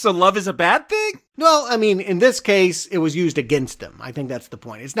 So love is a bad thing? Well, I mean, in this case, it was used against them. I think that's the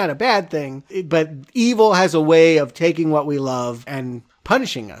point. It's not a bad thing, but evil has a way of taking what we love and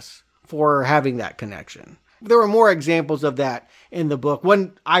punishing us for having that connection. There are more examples of that in the book.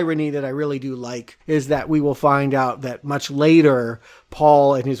 One irony that I really do like is that we will find out that much later,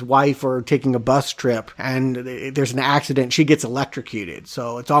 Paul and his wife are taking a bus trip and there's an accident. She gets electrocuted.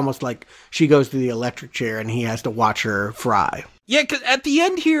 So it's almost like she goes to the electric chair and he has to watch her fry. Yeah, because at the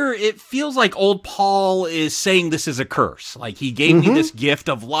end here, it feels like old Paul is saying this is a curse. Like, he gave me this gift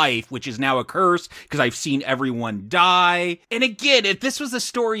of life, which is now a curse because I've seen everyone die. And again, if this was a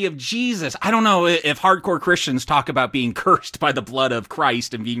story of Jesus, I don't know if hardcore Christians talk about being cursed by the blood of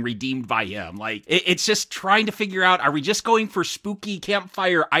Christ and being redeemed by him. Like, it's just trying to figure out, are we just going for spooky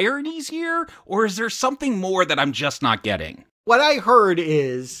campfire ironies here? Or is there something more that I'm just not getting? What I heard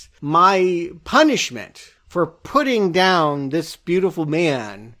is my punishment for putting down this beautiful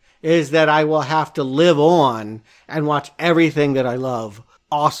man is that I will have to live on and watch everything that I love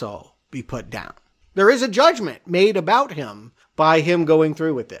also be put down. There is a judgment made about him by him going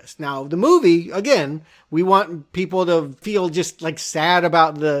through with this. Now, the movie, again, we want people to feel just like sad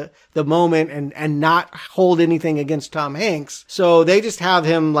about the moment and not hold anything against Tom Hanks. So they just have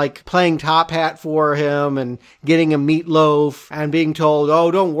him like playing top hat for him and getting a meatloaf and being told,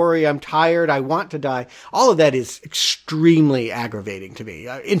 oh, don't worry, I'm tired, I want to die. All of that is extremely aggravating to me.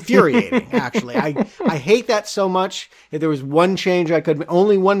 Infuriating, actually. I hate that so much. If there was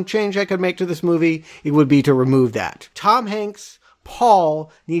only one change I could make to this movie, it would be to remove that. Tom Hanks,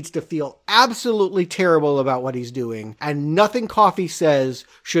 Paul, needs to feel absolutely terrible about what he's doing, and nothing Coffey says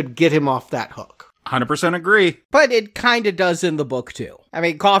should get him off that hook. 100% agree. But it kind of does in the book, too. I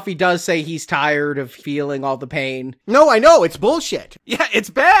mean, Coffey does say he's tired of feeling all the pain. No, I know. It's bullshit. Yeah, it's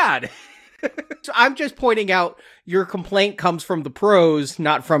bad. So I'm just pointing out your complaint comes from the prose,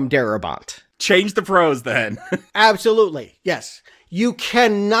 not from Darabont. Change the prose, then. Absolutely. Yes. You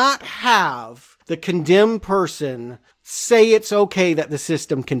cannot have the condemned person say it's okay that the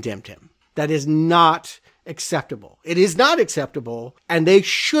system condemned him. That is not acceptable. It is not acceptable, and they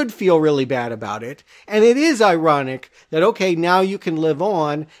should feel really bad about it. And it is ironic that, okay, now you can live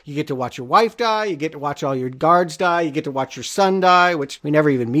on. You get to watch your wife die. You get to watch all your guards die. You get to watch your son die, which we never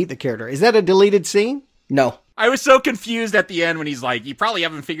even meet the character. Is that a deleted scene? No. I was so confused at the end when he's like, you probably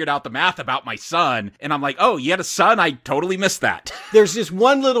haven't figured out the math about my son. And I'm like, oh, you had a son? I totally missed that. There's just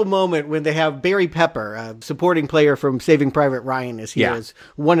one little moment when they have Barry Pepper, a supporting player from Saving Private Ryan, is here as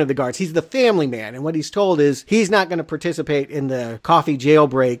one of the guards. He's the family man. And what he's told is he's not going to participate in the coffee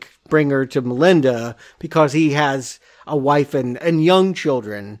jailbreak, bring her to Melinda, because he has a wife and young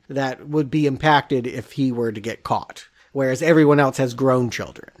children that would be impacted if he were to get caught, whereas everyone else has grown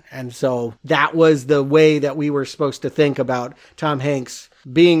children. And so that was the way that we were supposed to think about Tom Hanks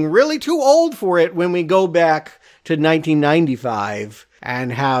being really too old for it when we go back to 1995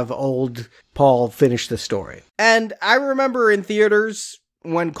 and have old Paul finish the story. And I remember in theaters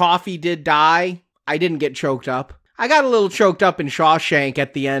when Coffee did die, I didn't get choked up. I got a little choked up in Shawshank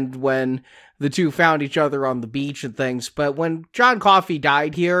at the end when the two found each other on the beach and things. But when John Coffey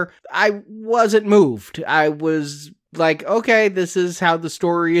died here, I wasn't moved. I was like, okay, this is how the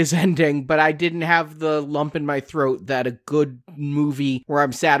story is ending, but I didn't have the lump in my throat that a good movie where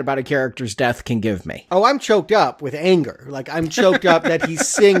I'm sad about a character's death can give me. Oh, I'm choked up with anger. Like, I'm choked up that he's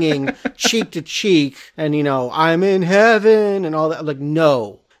singing cheek to cheek and, I'm in heaven and all that. Like,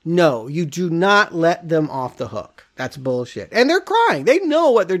 no, you do not let them off the hook. That's bullshit. And they're crying. They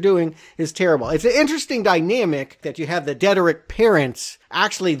know what they're doing is terrible. It's an interesting dynamic that you have the Dederick parents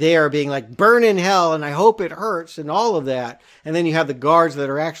actually there being like, burn in hell and I hope it hurts and all of that. And then you have the guards that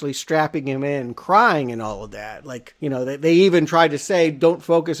are actually strapping him in, crying and all of that. Like, they even tried to say, don't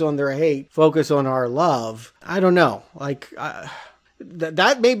focus on their hate, focus on our love. I don't know. Like,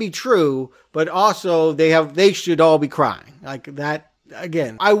 that may be true, but also they should all be crying. Like that.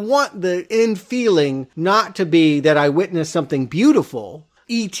 Again, I want the end feeling not to be that I witnessed something beautiful.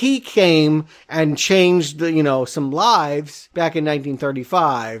 E.T. came and changed some lives back in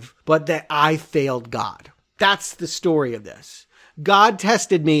 1935, but that I failed God. That's the story of this. God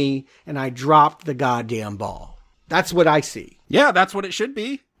tested me and I dropped the goddamn ball. That's what I see. Yeah, that's what it should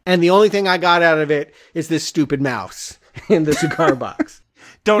be. And the only thing I got out of it is this stupid mouse in the cigar box.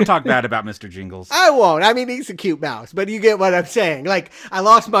 Don't talk bad about Mr. Jingles. I won't. I mean, he's a cute mouse, but you get what I'm saying. Like, I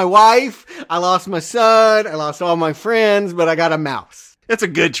lost my wife, I lost my son, I lost all my friends, but I got a mouse. It's a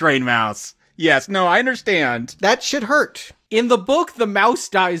good trained mouse. Yes, no, I understand. That should hurt. In the book, the mouse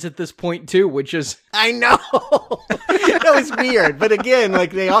dies at this point too, which is... I know! That was weird. But again,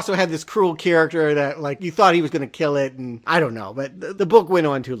 like, they also had this cruel character that, like, you thought he was going to kill it, and I don't know, but the book went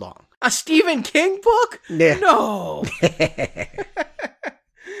on too long. A Stephen King book? Yeah. No!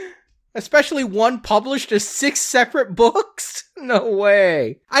 Especially one published as 6 separate books? No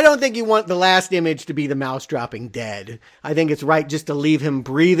way. I don't think you want the last image to be the mouse dropping dead. I think it's right just to leave him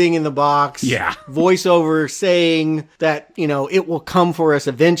breathing in the box. Yeah. Voiceover saying that, it will come for us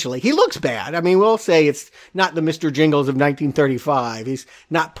eventually. He looks bad. I mean, we'll say it's not the Mr. Jingles of 1935. He's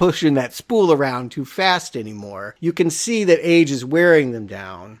not pushing that spool around too fast anymore. You can see that age is wearing them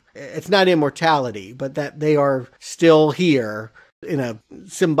down. It's not immortality, but that they are still here in a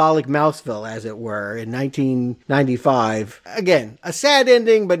symbolic Mouseville, as it were, in 1995. Again, a sad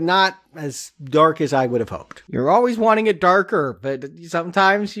ending, but not as dark as I would have hoped. You're always wanting it darker, but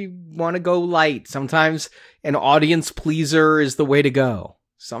sometimes you want to go light. Sometimes an audience pleaser is the way to go.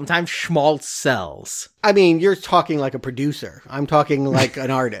 Sometimes schmaltz sells. I mean, you're talking like a producer. I'm talking like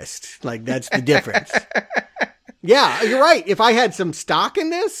an artist. Like, that's the difference. Yeah, you're right. If I had some stock in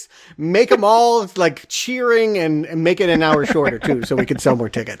this, make them all like cheering and make it an hour shorter too, so we could sell more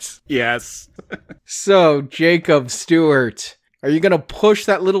tickets. Yes. So, Jacob Stewart, are you going to push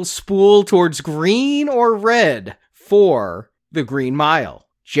that little spool towards green or red for the Green Mile?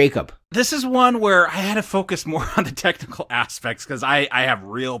 Jacob. This is one where I had to focus more on the technical aspects because I have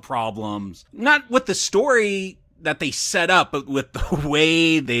real problems. Not with the story that they set up, but with the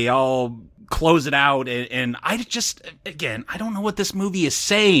way they all close it out. And I just, again, I don't know what this movie is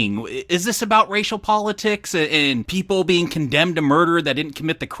saying. Is this about racial politics and people being condemned to murder that didn't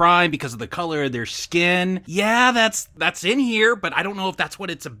commit the crime because of the color of their skin? Yeah, that's in here, but I don't know if that's what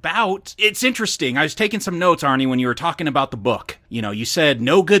it's about. It's interesting. I was taking some notes, Arnie, when you were talking about the book. You said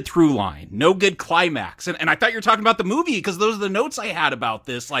no good through line, no good climax. And I thought you were talking about the movie because those are the notes I had about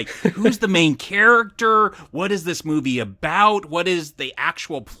this. Like, who's the main character? What is this movie about? What is the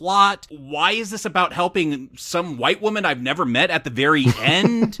actual plot? Why is this about helping some white woman I've never met at the very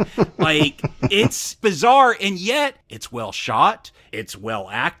end? Like, it's bizarre, and yet it's well shot. It's well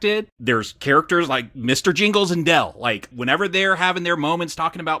acted. There's characters like Mr. Jingles and Dell. Like, whenever they're having their moments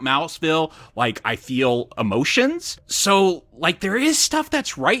talking about Mouseville, like, I feel emotions. So, like, there is stuff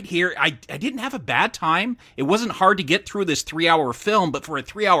that's right here. I didn't have a bad time. It wasn't hard to get through this 3-hour film, but for a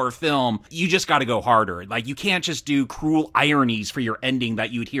 3-hour film, you just got to go harder. Like, you can't just do cruel ironies for your ending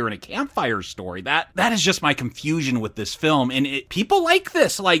that you'd hear in a campfire story. That is just my confusion with this film. And people like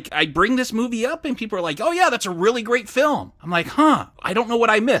this. Like, I bring this movie up and people are like, oh yeah, that's a really great film. I'm like, I don't know what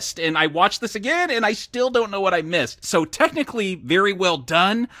I missed. And I watched this again and I still don't know what I missed. So technically, very well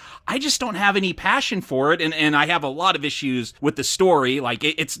done. I just don't have any passion for it. And I have a lot of issues with the story. Like,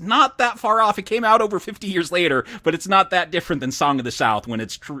 it's not that far off. It came out over 50 years later, but it's not that different than Song of the South when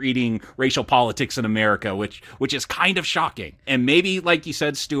it's treating racial politics in America, which is kind of shocking. And maybe, like you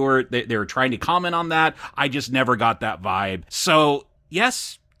said, Stuart, they're trying to comment on that. I just never got that vibe. So,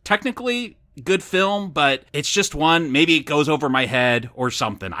 yes, technically, good film, but it's just one. Maybe it goes over my head or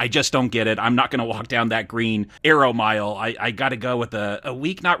something. I just don't get it. I'm not going to walk down that green arrow mile. I got to go with a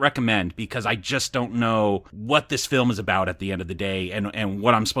weak not recommend because I just don't know what this film is about at the end of the day and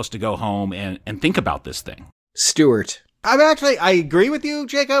what I'm supposed to go home and think about this thing. Stuart. I agree with you,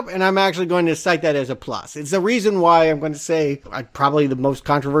 Jacob, and I'm actually going to cite that as a plus. It's the reason why I'm going to say probably the most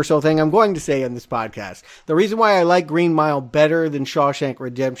controversial thing I'm going to say on this podcast. The reason why I like Green Mile better than Shawshank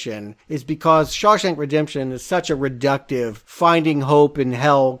Redemption is because Shawshank Redemption is such a reductive, finding hope in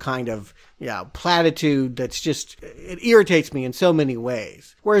hell kind of platitude that's just, it irritates me in so many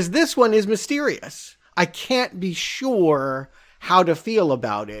ways. Whereas this one is mysterious. I can't be sure how to feel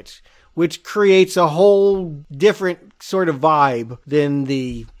about it, which creates a whole different sort of vibe than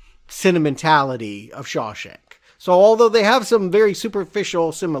the sentimentality of Shawshank. So although they have some very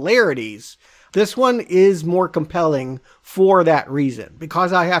superficial similarities, this one is more compelling for that reason,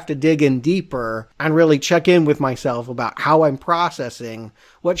 because I have to dig in deeper and really check in with myself about how I'm processing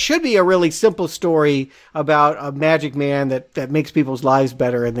what should be a really simple story about a magic man that makes people's lives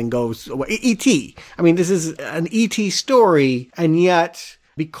better and then goes away. E.T. I mean, this is an E.T. story, and yet,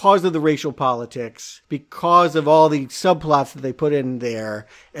 because of the racial politics, because of all the subplots that they put in there,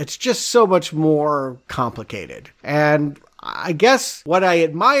 it's just so much more complicated. And I guess what I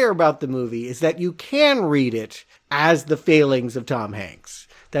admire about the movie is that you can read it as the failings of Tom Hanks.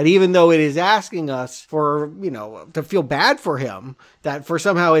 That even though it is asking us for, to feel bad for him, that for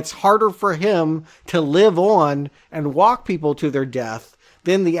somehow it's harder for him to live on and walk people to their death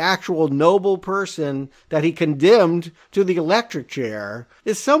than the actual noble person that he condemned to the electric chair,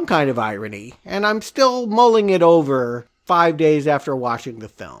 is some kind of irony. And I'm still mulling it over 5 days after watching the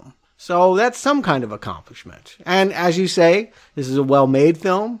film. So that's some kind of accomplishment. And as you say, this is a well-made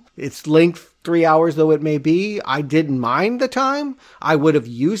film. Its length, 3 hours though it may be, I didn't mind the time. I would have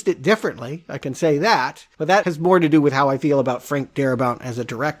used it differently, I can say that. But that has more to do with how I feel about Frank Darabont as a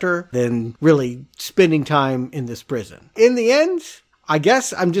director than really spending time in this prison. In the end, I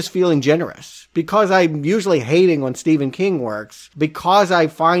guess I'm just feeling generous because I'm usually hating on Stephen King works, because I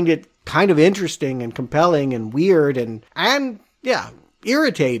find it kind of interesting and compelling and weird and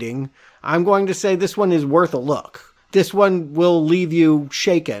irritating. I'm going to say this one is worth a look. This one will leave you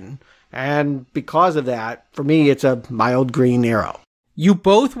shaken. And because of that, for me, it's a mild green arrow. You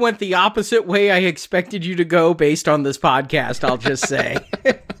both went the opposite way I expected you to go based on this podcast, I'll just say.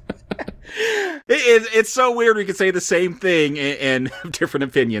 It's so weird we could say the same thing and have different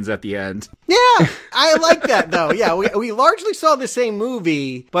opinions at the end. Yeah, I like that, though. Yeah, we largely saw the same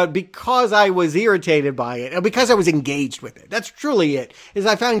movie, but because I was irritated by it, and because I was engaged with it, that's truly it, is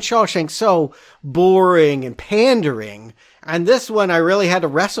I found Shawshank so boring and pandering, and this one I really had to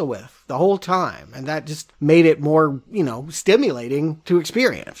wrestle with the whole time, and that just made it more, stimulating to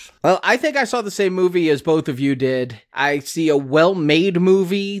experience. Well, I think I saw the same movie as both of you did. I see a well-made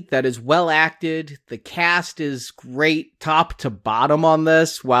movie that is well acted. The cast is great top to bottom on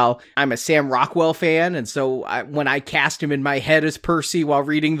this. While I'm a Sam Rockwell fan, and so when I cast him in my head as Percy while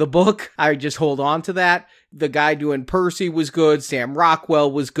reading the book, I just hold on to that. The guy doing Percy was good. Sam Rockwell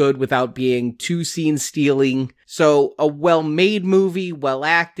was good without being too scene-stealing. So a well-made movie,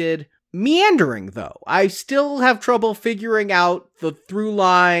 well-acted. Meandering, though. I still have trouble figuring out the through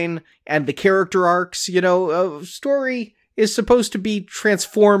line and the character arcs. A story is supposed to be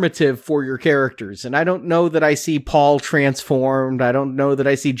transformative for your characters, and I don't know that I see Paul transformed. I don't know that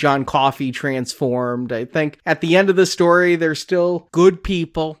I see John Coffey transformed. I think at the end of the story, they're still good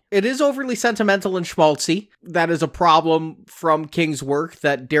people. It is overly sentimental and schmaltzy. That is a problem from King's work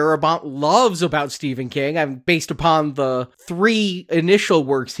that Darabont loves about Stephen King. Based upon the 3 initial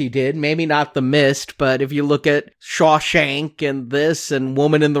works he did, maybe not The Mist, but if you look at Shawshank and this and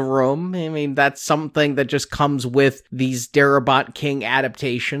Woman in the Room, I mean, that's something that just comes with these Darabont King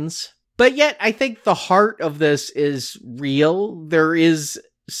adaptations. But yet, I think the heart of this is real. There is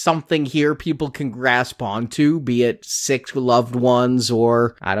something here people can grasp onto, be it sick loved ones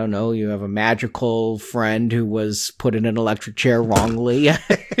or, I don't know, you have a magical friend who was put in an electric chair wrongly.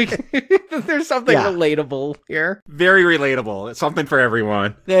 There's something relatable here. Very relatable. It's something for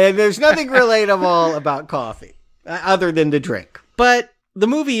everyone. There's nothing relatable about coffee, other than the drink. But the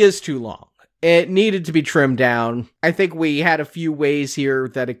movie is too long. It needed to be trimmed down. I think we had a few ways here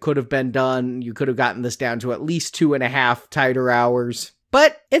that it could have been done. You could have gotten this down to at least 2.5 tighter hours.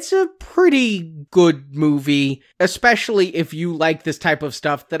 But it's a pretty good movie, especially if you like this type of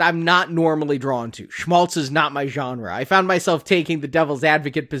stuff that I'm not normally drawn to. Schmaltz is not my genre. I found myself taking the devil's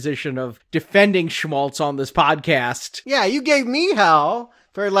advocate position of defending Schmaltz on this podcast. Yeah, you gave me hell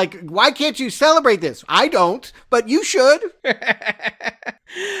for why can't you celebrate this? I don't, but you should.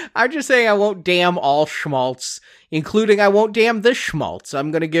 I'm just saying I won't damn all Schmaltz, including I won't damn this Schmaltz.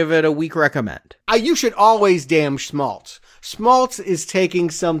 I'm going to give it a weak recommend. You should always damn Schmaltz. Schmaltz is taking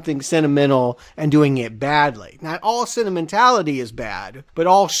something sentimental and doing it badly. Not all sentimentality is bad, but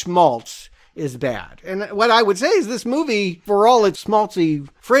all Schmaltz is bad. And what I would say is this movie, for all its schmaltzy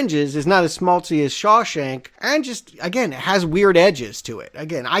fringes, is not as schmaltzy as Shawshank, and just, again, it has weird edges to it.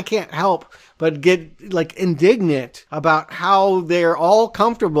 Again, I can't help but get, indignant about how they're all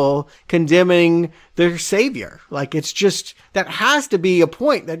comfortable condemning their savior. It's just, that has to be a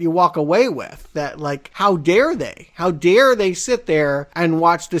point that you walk away with. That, how dare they? How dare they sit there and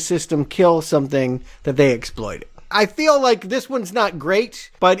watch the system kill something that they exploited? I feel like this one's not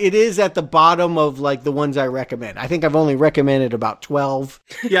great, but it is at the bottom of the ones I recommend. I think I've only recommended about 12.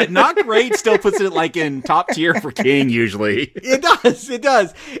 Yeah, not great still puts it in top tier for King usually. It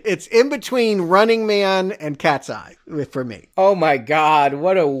does. It's in between Running Man and Cat's Eye for me. Oh my God,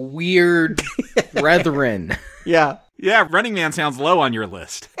 what a weird brethren. Yeah. Yeah, Running Man sounds low on your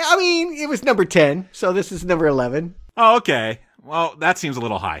list. I mean, it was number 10, so this is number 11. Oh, okay. Well, that seems a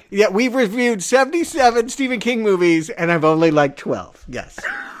little high. Yeah, we've reviewed 77 Stephen King movies, and I've only liked 12. Yes.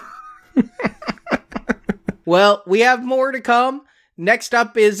 Well, we have more to come. Next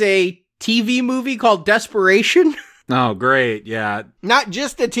up is a TV movie called Desperation. Oh, great. Yeah. Not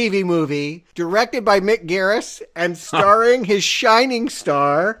just a TV movie, directed by Mick Garris and starring his shining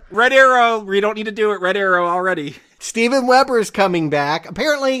star. Red Arrow. We don't need to do it. Red Arrow already. Steven Weber's coming back.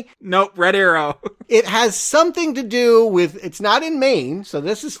 Apparently... Nope, Red Arrow. It has something to do with... It's not in Maine, so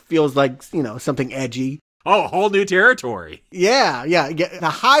this feels like, something edgy. Oh, a whole new territory. Yeah. The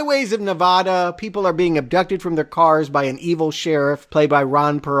highways of Nevada, people are being abducted from their cars by an evil sheriff, played by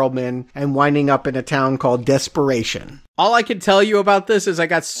Ron Perlman, and winding up in a town called Desperation. All I can tell you about this is I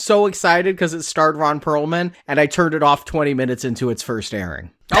got so excited because it starred Ron Perlman, and I turned it off 20 minutes into its first airing.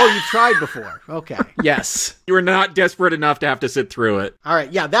 Oh, you've tried before. Okay. Yes. You were not desperate enough to have to sit through it. All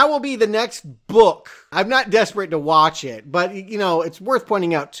right. Yeah, that will be the next book. I'm not desperate to watch it, but, it's worth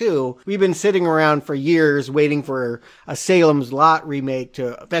pointing out, too. We've been sitting around for years waiting for a Salem's Lot remake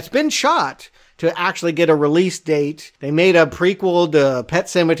that's been shot to actually get a release date. They made a prequel to Pet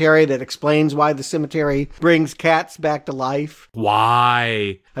Sematary that explains why the cemetery brings cats back to life.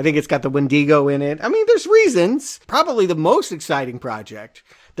 Why? I think it's got the Wendigo in it. I mean, there's reasons. Probably the most exciting project,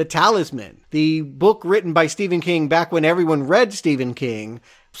 The Talisman, the book written by Stephen King back when everyone read Stephen King.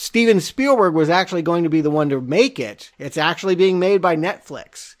 Steven Spielberg was actually going to be the one to make it. It's actually being made by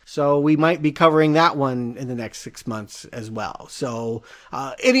Netflix. So we might be covering that one in the next 6 months as well. So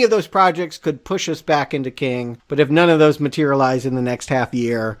any of those projects could push us back into King. But if none of those materialize in the next half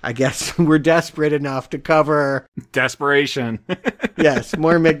year, I guess we're desperate enough to cover... Desperation. Yes,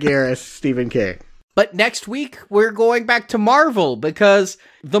 more Mick Garris, Stephen King. But next week, we're going back to Marvel because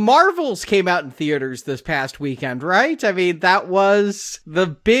The Marvels came out in theaters this past weekend, right? I mean, that was the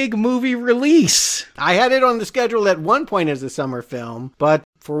big movie release. I had it on the schedule at one point as a summer film, but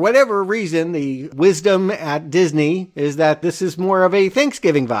for whatever reason, the wisdom at Disney is that this is more of a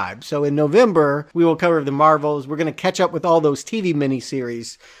Thanksgiving vibe. So in November, we will cover The Marvels. We're going to catch up with all those TV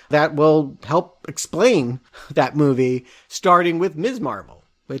miniseries that will help explain that movie, starting with Ms. Marvel,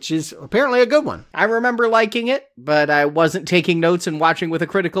 which is apparently a good one. I remember liking it, but I wasn't taking notes and watching with a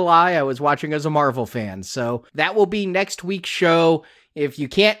critical eye. I was watching as a Marvel fan. So that will be next week's show. If you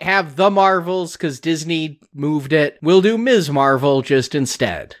can't have The Marvels because Disney moved it, we'll do Ms. Marvel just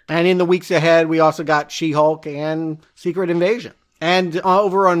instead. And in the weeks ahead, we also got She-Hulk and Secret Invasion. And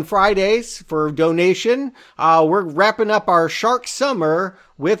over on Fridays for donation, we're wrapping up our shark summer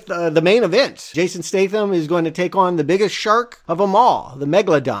with the main event. Jason Statham is going to take on the biggest shark of them all, the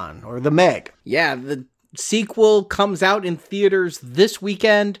Megalodon, or the Meg. Yeah, the sequel comes out in theaters this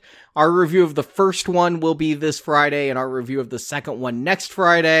weekend. Our review of the first one will be this Friday, and our review of the second one next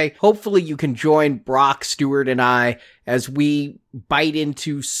Friday. Hopefully you can join Brock, Stewart, and I as we bite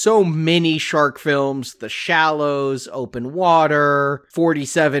into so many shark films: The Shallows, Open Water,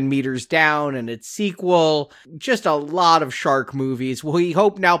 47 Meters Down and its sequel. Just a lot of shark movies. We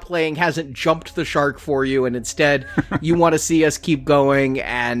hope Now Playing hasn't jumped the shark for you, and instead you want to see us keep going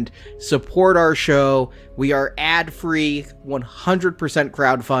and support our show. We are ad-free, 100%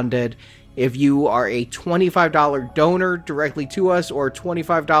 crowdfunded. If you are a $25 donor directly to us or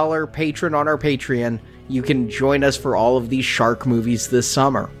 $25 patron on our Patreon, you can join us for all of these shark movies this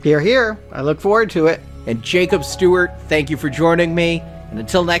summer. Hear, hear. I look forward to it. And Jacob Stewart, thank you for joining me. And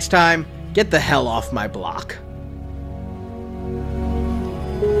until next time, get the hell off my block.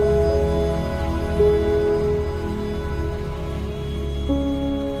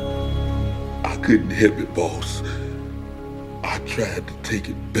 I couldn't help it, boss. I tried to take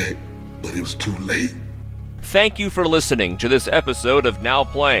it back, but it was too late. Thank you for listening to this episode of Now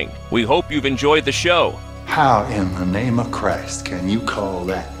Playing. We hope you've enjoyed the show. How in the name of Christ can you call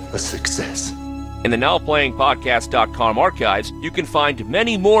that a success? In the NowPlayingPodcast.com archives, you can find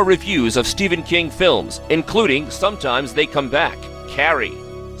many more reviews of Stephen King films, including Sometimes They Come Back, Carrie,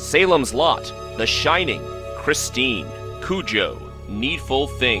 Salem's Lot, The Shining, Christine, Cujo, Needful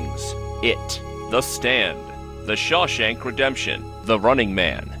Things, It, The Stand, The Shawshank Redemption, The Running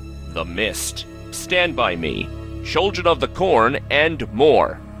Man, The Mist, Stand By Me, Children of the Corn, and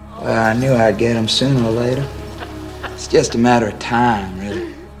more. Well, I knew I'd get them sooner or later. It's just a matter of time,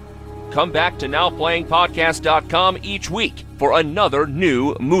 really. Come back to NowPlayingPodcast.com each week for another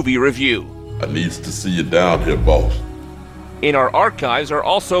new movie review. I needs to see you down here, boss. In our archives are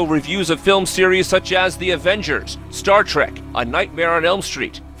also reviews of film series such as The Avengers, Star Trek, A Nightmare on Elm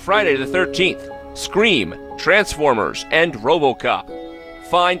Street, Friday the 13th, Scream, Transformers, and RoboCop.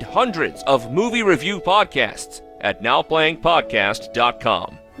 Find hundreds of movie review podcasts at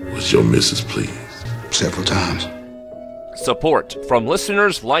NowPlayingPodcast.com. What's your missus, please? Several times. Support from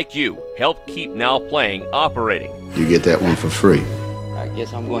listeners like you help keep Now Playing operating. You get that one for free. I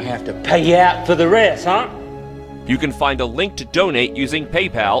guess I'm going to have to pay you out for the rest, huh? You can find a link to donate using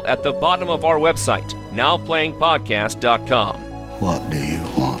PayPal at the bottom of our website, NowPlayingPodcast.com. What do you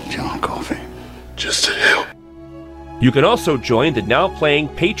want, John Coffey? Just to help. You can also join the Now Playing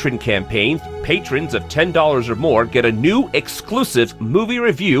Patron campaign. Patrons of $10 or more get a new exclusive movie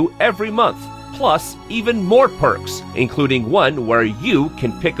review every month, plus even more perks, including one where you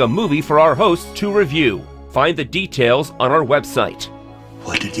can pick a movie for our hosts to review. Find the details on our website.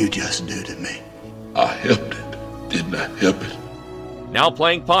 What did you just do to me? I helped it. Didn't I help it? Now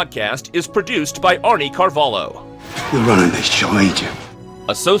Playing Podcast is produced by Arnie Carvalho. You're running this show, ain't you?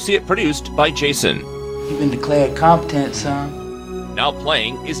 Associate produced by Jason. You've been declared competent, son. Now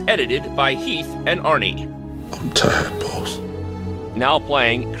Playing is edited by Heath and Arnie. I'm tired, boss. Now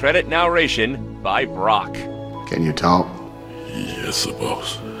Playing credit narration by Brock. Can you talk? Yes,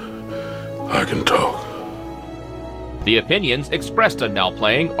 boss. I can talk. The opinions expressed on Now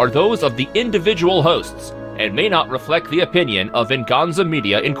Playing are those of the individual hosts and may not reflect the opinion of Venganza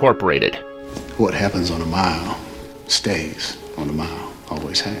Media Incorporated. What happens on a mile stays on a mile.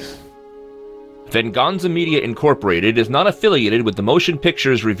 Always has. Venganza Media Incorporated is not affiliated with the motion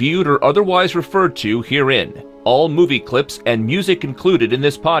pictures reviewed or otherwise referred to herein. All movie clips and music included in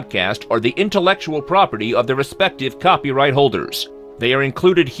this podcast are the intellectual property of their respective copyright holders. They are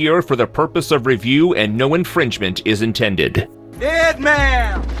included here for the purpose of review and no infringement is intended. Dead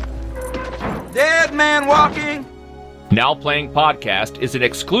man! Dead man walking! Now Playing Podcast is an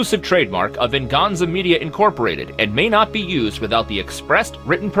exclusive trademark of Venganza Media Incorporated and may not be used without the expressed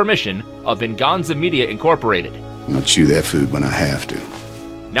written permission of Venganza Media Incorporated. I'll chew that food when I have to.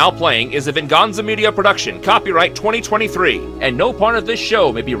 Now Playing is a Venganza Media production, copyright 2023, and no part of this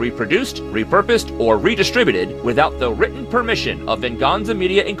show may be reproduced, repurposed, or redistributed without the written permission of Venganza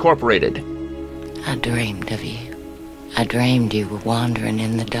Media Incorporated. I dreamed of you. I dreamed you were wandering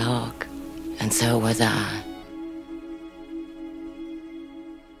in the dark, and so was I.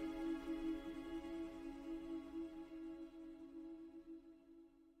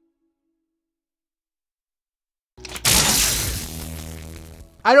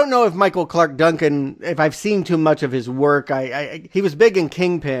 I don't know if Michael Clarke Duncan, if I've seen too much of his work. He was big in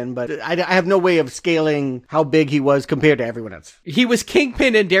Kingpin, but I have no way of scaling how big he was compared to everyone else. He was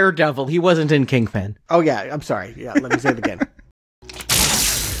Kingpin in Daredevil. He wasn't in Kingpin. Oh, yeah. I'm sorry. Yeah, let me say it again.